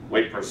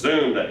 We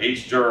presume that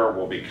each juror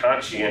will be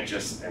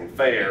conscientious and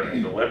fair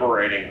in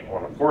deliberating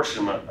on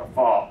apportionment of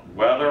fault,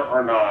 whether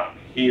or not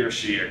he or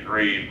she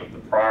agreed with the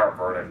prior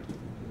verdict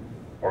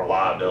or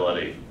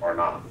liability or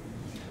not.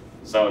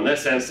 So in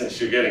this instance,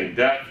 you're getting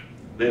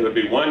there would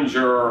be one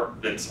juror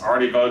that's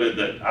already voted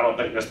that I don't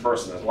think this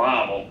person is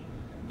liable,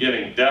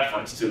 giving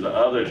deference to the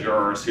other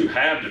jurors who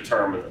have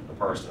determined that the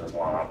person is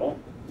liable,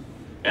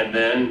 and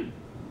then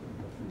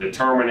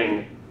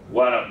determining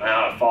what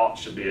amount of fault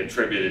should be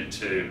attributed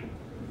to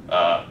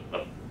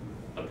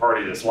the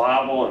party that's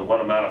liable and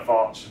what amount of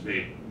fault should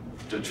be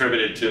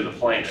attributed to the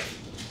plaintiff,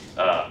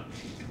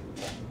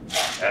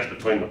 as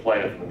between the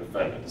plaintiff and the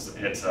defendant.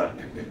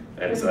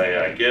 It's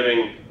a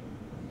giving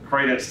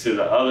credence to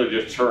the other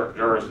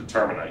jurors'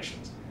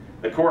 determinations.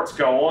 The courts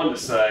go on to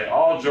say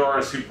all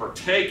jurors who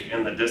partake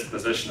in the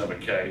disposition of a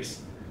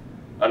case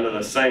under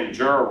the same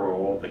juror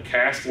rule, the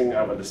casting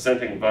of a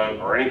dissenting vote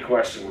or any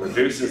question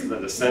reduces the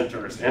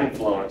dissenter's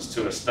influence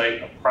to a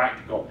state of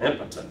practical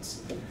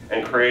impotence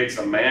and creates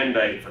a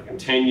mandate for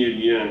continued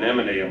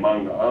unanimity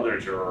among the other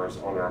jurors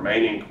on the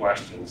remaining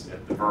questions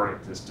if the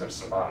verdict is to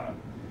survive.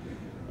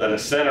 The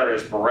dissenter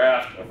is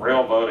bereft of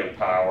real voting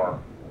power,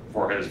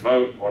 for his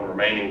vote on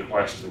remaining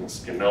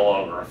questions can no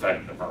longer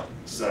affect the verdict.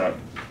 So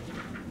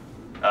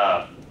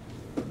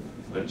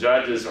the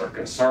judges are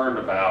concerned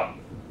about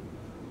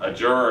a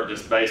juror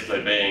just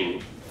basically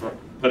being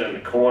put in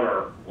the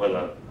corner with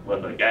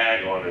a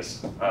gag on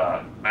his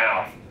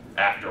mouth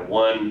after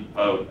one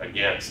vote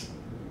against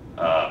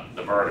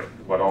the verdict,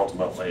 what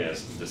ultimately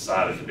is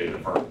decided to be the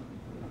verdict.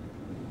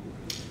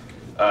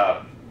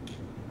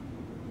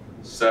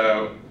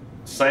 So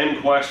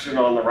same question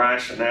on the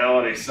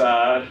rationality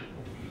side.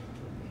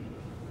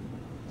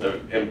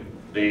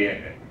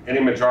 Any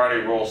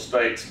majority rule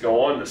states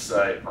go on to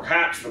say,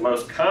 perhaps the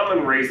most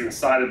common reason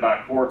cited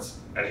by courts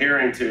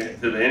adhering to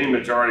the any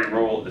majority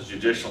rule is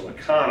judicial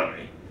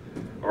economy,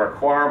 a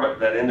requirement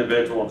that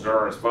individual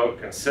jurors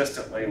vote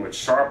consistently would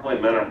sharply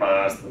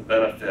minimize the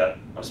benefit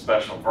of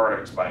special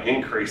verdicts by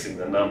increasing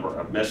the number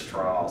of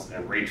mistrials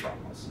and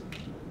retrials.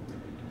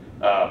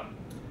 The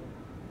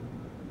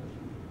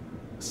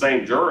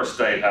same juror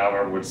state,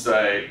 however, would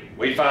say,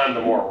 we find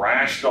the more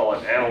rational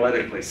and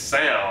analytically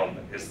sound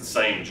is the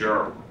same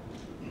juror.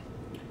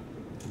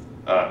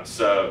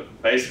 So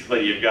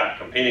basically you've got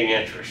competing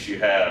interests. You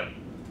have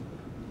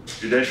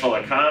judicial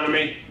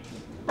economy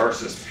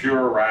versus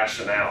pure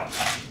rationality.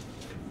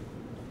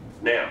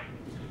 Now,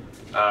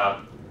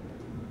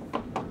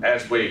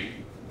 as we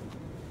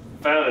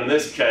found in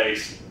this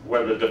case,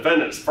 where the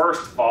defendants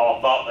first of all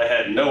thought they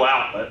had no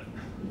outlet,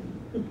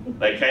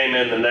 they came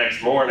in the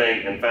next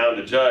morning and found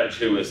a judge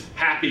who was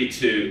happy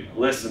to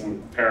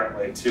listen,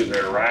 apparently, to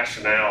their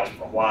rationales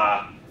for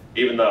why,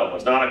 even though it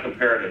was not a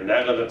comparative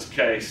negligence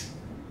case,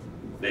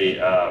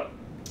 the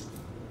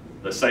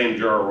same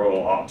juror rule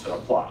ought to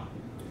apply.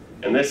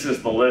 And this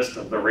is the list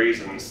of the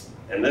reasons,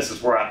 and this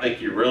is where I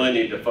think you really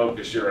need to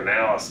focus your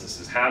analysis,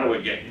 is how do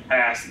we get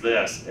past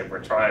this if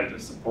we're trying to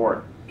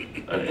support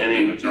an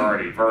any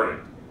majority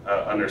verdict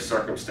under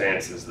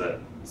circumstances that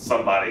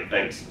somebody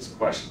thinks is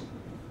questionable.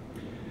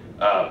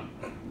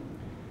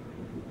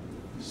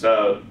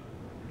 So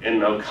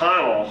in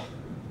O'Connell,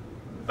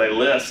 they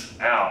list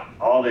out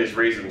all these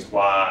reasons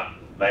why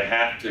they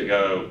have to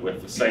go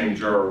with the same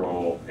juror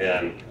rule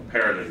in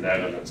comparative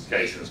negligence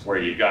cases, where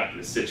you've got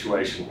this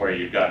situation where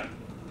you've got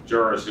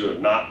jurors who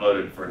have not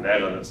voted for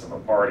negligence of a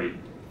party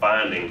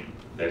finding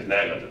there's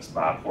negligence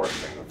by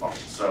apportioning the fault.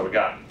 So we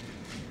got,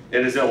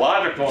 it is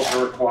illogical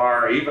to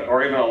require even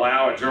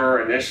allow a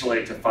juror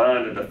initially to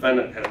find a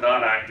defendant has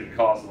not acted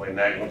causally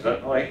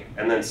negligently,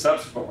 and then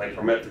subsequently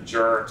permit the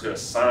juror to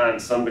assign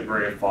some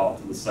degree of fault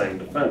to the same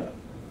defendant.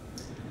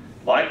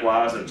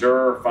 Likewise, a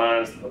juror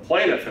finds that the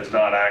plaintiff has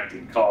not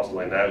acted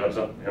causally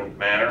negligent in a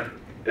manner.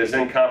 It is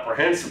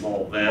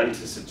incomprehensible then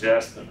to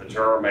suggest that the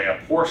juror may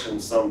apportion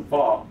some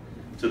fault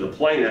to the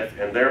plaintiff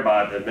and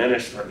thereby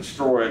diminish or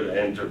destroy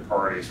the injured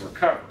party's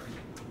recovery.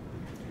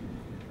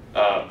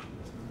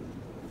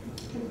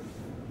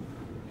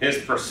 His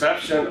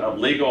perception of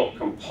legal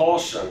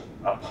compulsion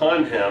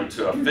upon him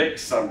to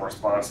affix some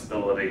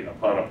responsibility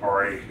upon a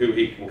party who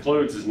he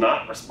concludes is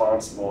not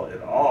responsible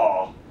at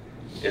all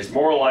is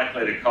more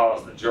likely to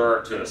cause the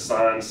juror to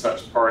assign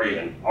such party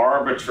an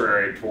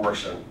arbitrary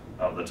portion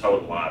of the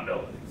total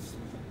liability.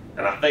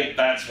 And I think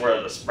that's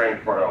where the Supreme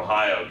Court of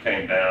Ohio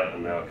came down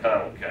in the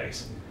O'Connell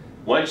case.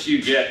 Once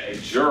you get a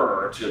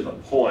juror to the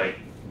point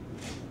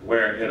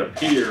where it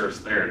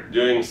appears they're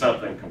doing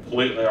something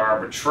completely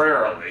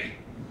arbitrarily,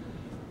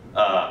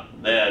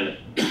 then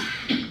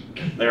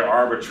their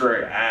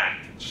arbitrary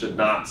act should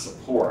not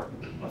support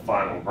the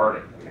final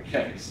verdict in the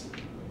case.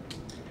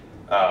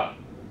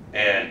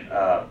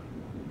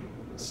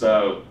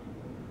 So,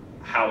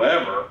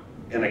 however,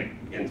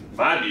 in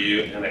my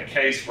view, in a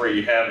case where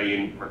you have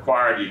a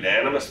required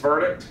unanimous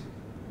verdict,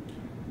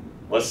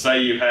 let's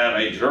say you have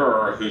a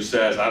juror who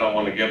says, I don't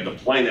want to give the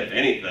plaintiff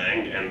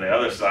anything, and the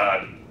other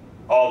side,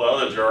 all the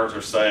other jurors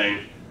are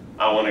saying,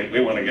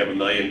 we want to give $1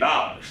 million.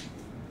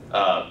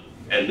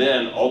 And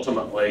then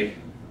ultimately,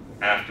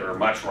 after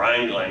much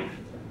wrangling,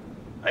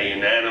 a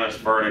unanimous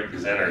verdict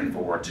is entered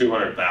for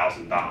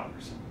 $200,000.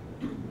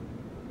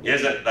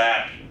 Isn't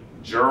that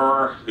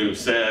juror who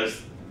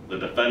says the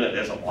defendant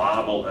isn't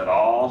liable at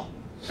all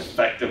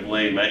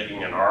effectively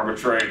making an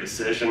arbitrary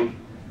decision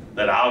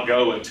that I'll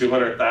go with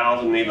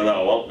 $200,000 even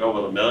though I won't go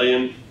with $1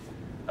 million,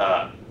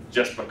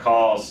 just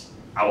because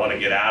I want to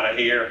get out of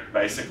here,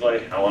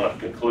 basically. I want to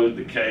conclude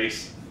the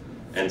case,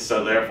 and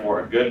so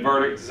therefore a good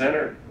verdict is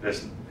entered.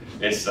 It's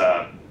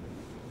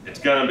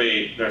going to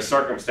be, there's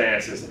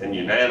circumstances in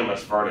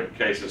unanimous verdict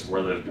cases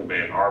where there's going to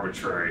be an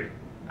arbitrary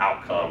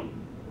outcome,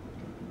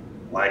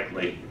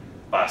 likely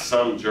by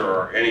some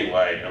juror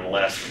anyway,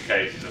 unless the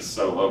case is just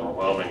so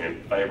overwhelming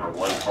in favor of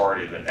one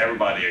party that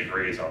everybody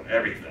agrees on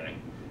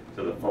everything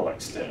to the full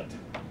extent.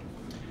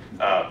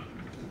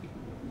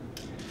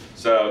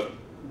 So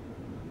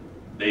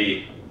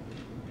the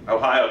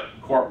Ohio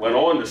court went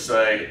on to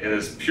say it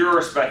is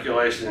pure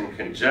speculation and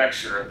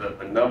conjecture that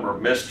the number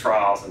of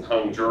mistrials and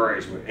hung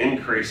juries would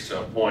increase to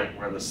a point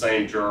where the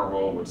same juror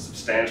rule would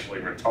substantially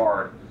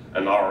retard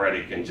an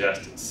already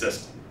congested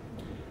system.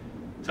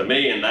 To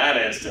me, in that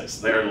instance,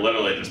 they're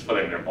literally just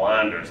putting their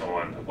blinders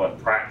on to what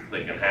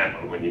practically can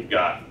happen when you've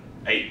got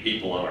 8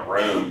 people in a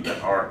room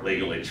that aren't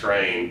legally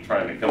trained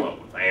trying to come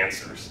up with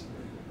answers.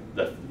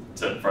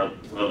 For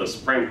the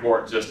Supreme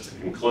Court just to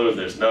conclude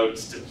there's no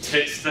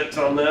statistics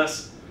on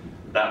this,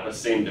 that would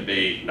seem to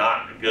be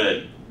not a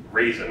good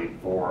reason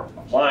for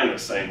applying the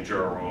same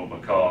juror rule,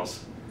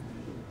 because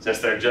since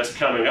they're just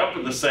coming up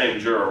with the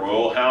same juror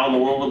rule, how in the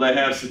world would they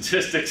have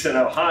statistics in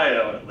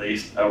Ohio, at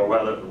least, over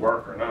whether it would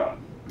work or not?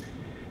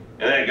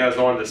 And then it goes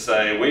on to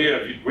say,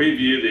 we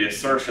view the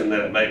assertion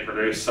that it may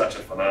produce such a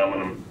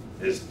phenomenon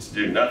is to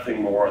do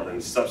nothing more than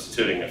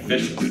substituting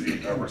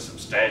efficiency over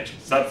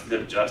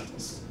substantive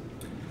justice.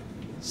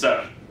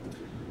 So,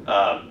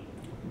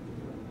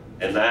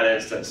 in that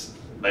instance,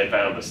 they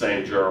found the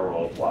same juror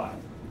rule applied.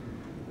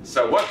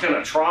 So what can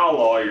a trial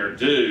lawyer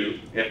do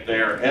if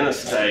they're in a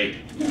state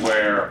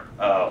where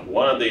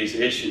one of these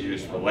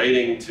issues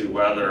relating to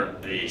whether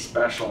the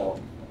special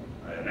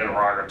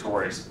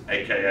interrogatories,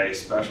 aka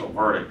special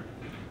verdict,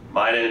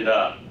 might end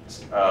up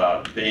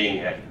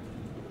being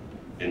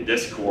in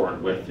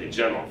discord with the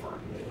general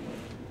verdict?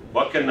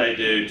 What can they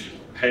do to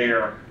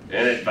prepare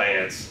in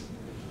advance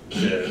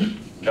to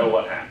know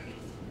what happened?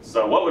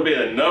 So what would be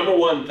the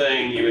 #1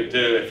 thing you would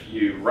do if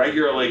you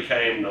regularly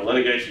came to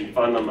litigation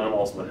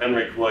fundamentals with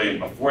Henry Quillian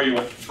before you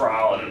went to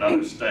trial in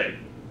another state?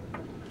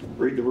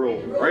 Read the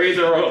rule. Read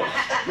the rules.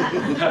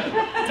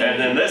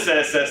 And in this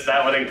instance,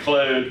 that would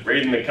include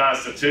reading the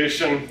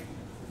Constitution,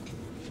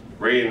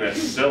 reading the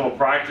civil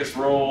practice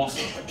rules,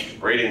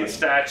 reading the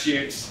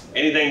statutes,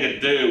 anything to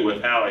do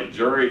with how a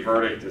jury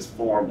verdict is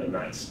formed in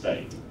that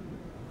state.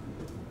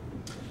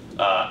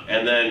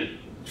 And then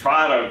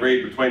try to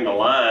read between the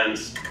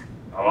lines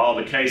of all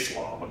the case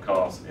law,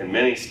 because in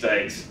many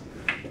states,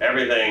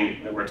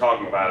 everything that we're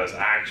talking about is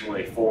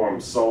actually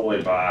formed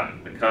solely by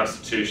the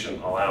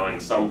Constitution allowing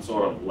some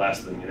sort of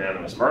less than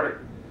unanimous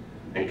verdict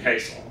in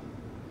case law.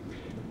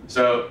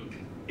 So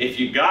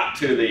if you got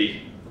to the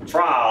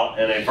trial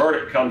and a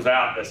verdict comes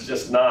out that's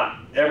just not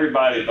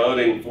everybody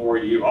voting for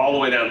you all the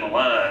way down the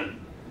line,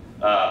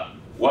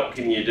 what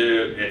can you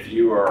do if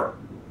you are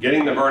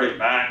getting the verdict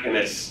back and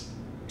it's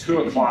 2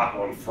 o'clock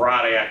on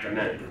Friday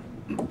afternoon?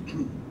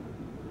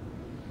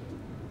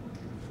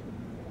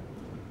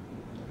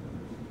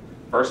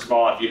 First of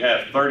all, if you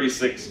have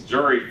 36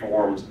 jury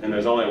forms and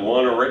there's only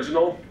 1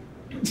 original,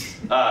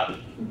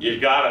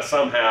 you've got to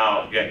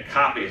somehow get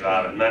copies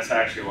of it, and that's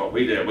actually what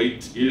we did. We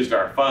used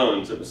our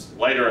phones. It was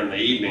later in the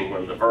evening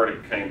when the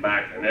verdict came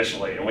back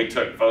initially, and we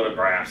took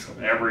photographs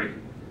of every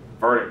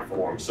verdict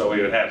form so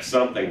we would have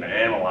something to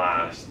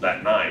analyze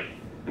that night.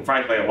 And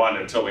frankly, it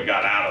wasn't until we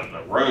got out of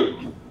the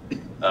room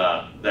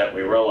that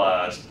we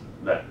realized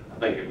that, I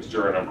think it was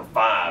juror number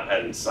 5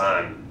 hadn't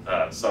signed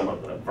some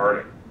of the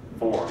verdict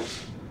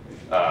forms.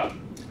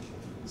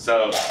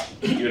 So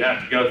you'd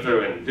have to go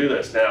through and do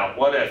this. Now,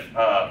 what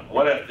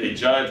if the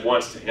judge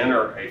wants to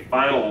enter a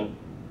final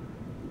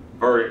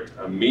verdict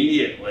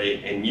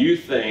immediately and you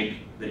think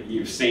that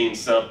you've seen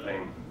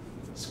something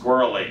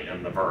squirrely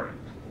in the verdict?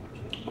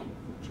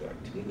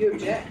 You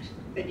object,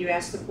 then you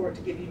ask the court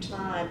to give you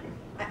time.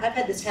 I've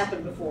had this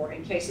happen before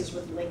in cases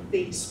with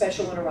lengthy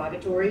special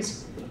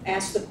interrogatories.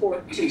 Ask the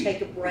court to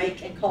take a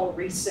break and call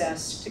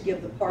recess to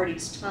give the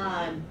parties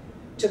time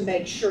to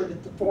make sure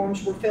that the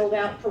forms were filled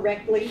out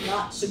correctly,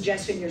 not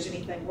suggesting there's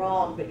anything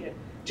wrong, but, you know,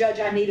 Judge,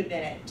 I need a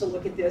minute to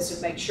look at this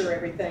and make sure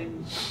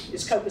everything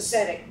is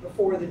copacetic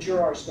before the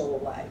jurors go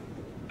away.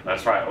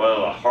 That's right. One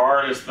of the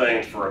hardest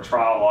things for a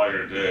trial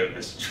lawyer to do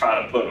is to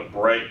try to put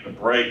the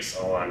brakes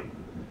on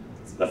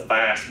the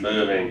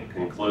fast-moving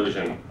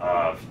conclusion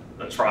of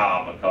the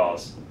trial,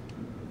 because,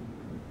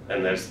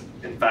 and there's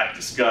in fact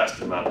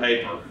discussed in my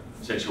paper,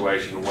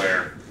 situation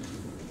where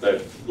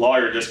the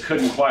lawyer just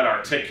couldn't quite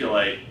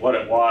articulate what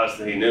it was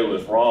that he knew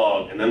was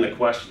wrong, and then the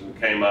question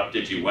came up,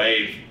 did you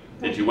waive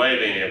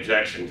any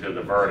objection to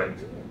the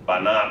verdict by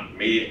not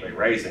immediately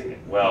raising it?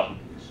 Well,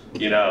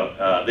 you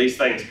know, these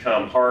things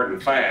come hard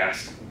and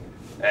fast,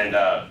 and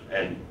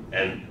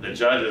the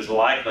judge is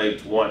likely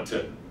to want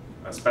to,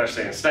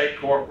 especially in state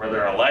court where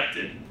they're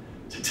elected,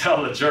 to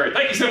tell the jury,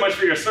 thank you so much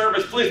for your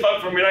service, please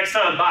vote for me next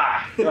time,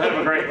 bye. You'll have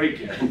a great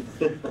weekend.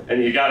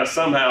 And you gotta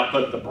somehow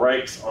put the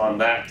brakes on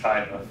that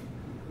type of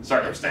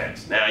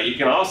circumstance. Now, you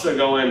can also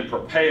go in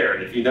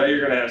prepared. If you know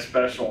you're gonna have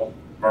special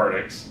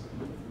verdicts,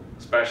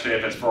 especially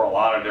if it's for a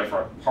lot of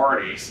different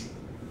parties,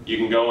 you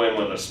can go in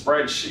with a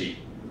spreadsheet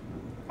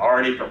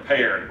already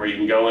prepared where you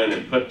can go in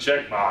and put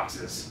check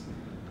boxes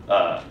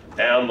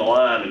down the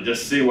line and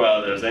just see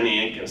whether there's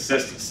any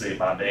inconsistency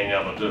by being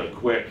able to do a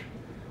quick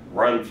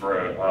run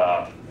through,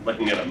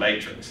 looking at a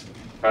matrix,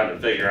 trying to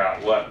figure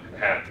out what could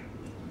happen.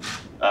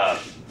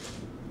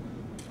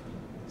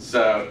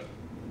 So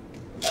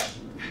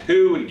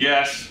who would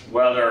guess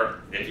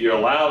whether, if you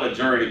allow the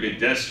jury to be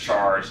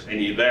discharged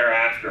and you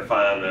thereafter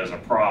find there's a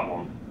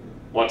problem,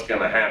 what's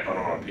going to happen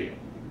on appeal?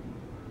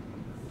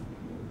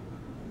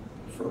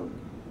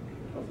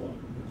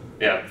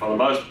 Yeah, for the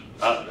most,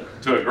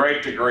 to a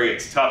great degree,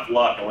 it's tough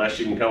luck unless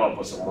you can come up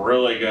with some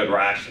really good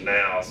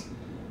rationales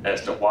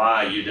as to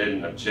why you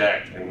didn't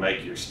object and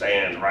make your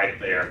stand right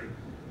there,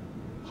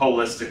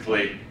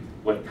 holistically,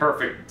 with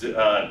perfect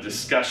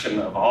discussion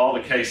of all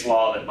the case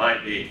law that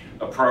might be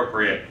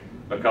appropriate,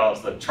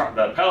 because the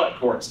appellate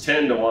courts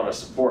tend to want to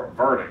support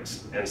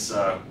verdicts, and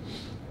so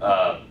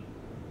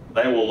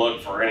they will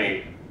look for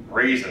any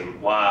reason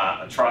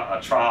why a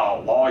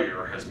trial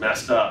lawyer has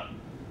messed up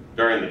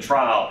during the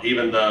trial,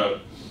 even though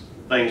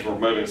things were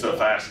moving so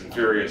fast and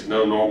furious,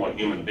 no normal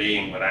human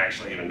being would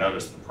actually even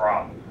notice the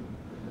problem.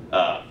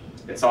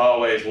 It's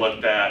always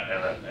looked at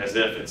as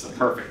if it's a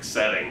perfect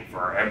setting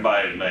for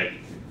everybody to make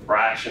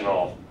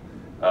rational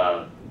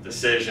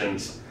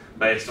decisions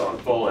based on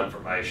full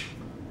information.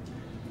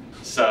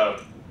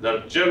 So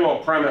the general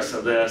premise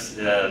of this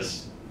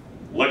is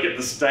look at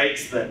the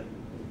states that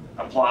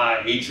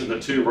apply each of the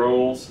two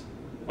rules.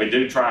 We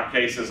do try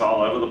cases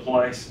all over the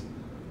place.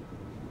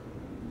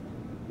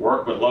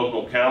 Work with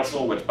local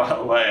counsel, which, by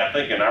the way, I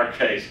think in our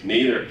case,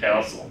 neither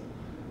counsel.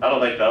 I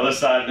don't think the other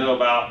side knew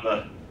about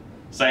the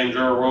same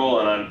juror rule,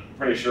 and I'm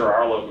pretty sure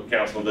our local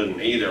counsel didn't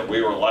either.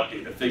 We were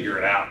lucky to figure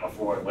it out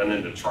before it went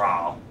into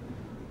trial,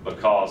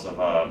 because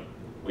of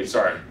we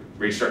started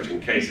researching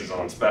cases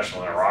on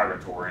special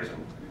interrogatories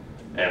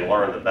and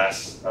learned that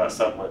that's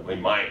something that we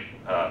might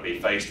be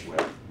faced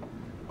with.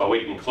 But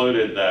we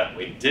concluded that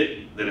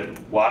that it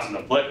wasn't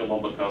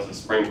applicable because the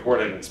Supreme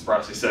Court had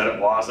expressly said it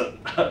wasn't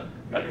a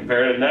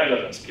comparative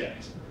negligence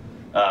case.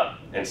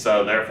 And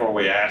so therefore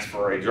we asked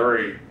for a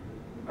jury.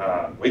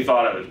 We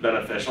thought it was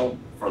beneficial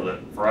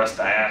for us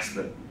to ask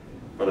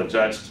for the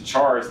judge to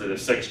charge that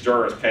if 6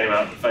 jurors came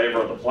out in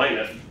favor of the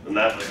plaintiff, then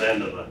that was the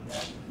end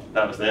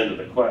of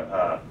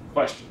the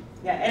question.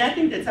 Yeah, and I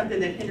think that something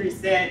that Henry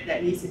said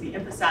that needs to be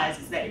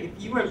emphasized is that if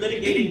you are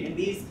litigating in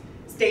these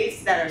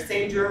states that are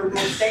same juror rule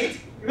states,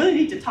 you really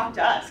need to talk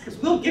to us, because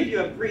we'll give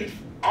you a brief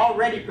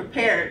already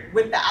prepared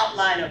with the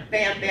outline of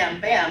bam, bam,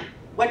 bam,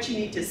 what you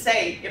need to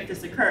say if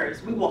this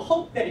occurs. We will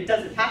hope that it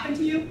doesn't happen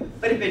to you,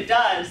 but if it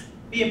does,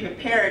 being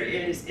prepared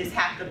is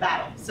half the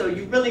battle. So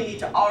you really need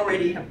to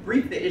already have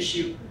briefed the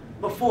issue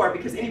before,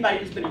 because anybody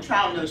who's been in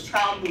trial knows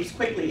trial moves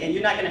quickly, and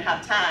you're not going to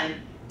have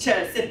time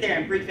to sit there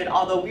and brief it,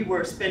 although we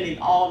were spending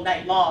all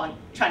night long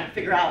trying to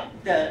figure out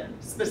the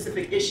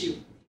specific issue.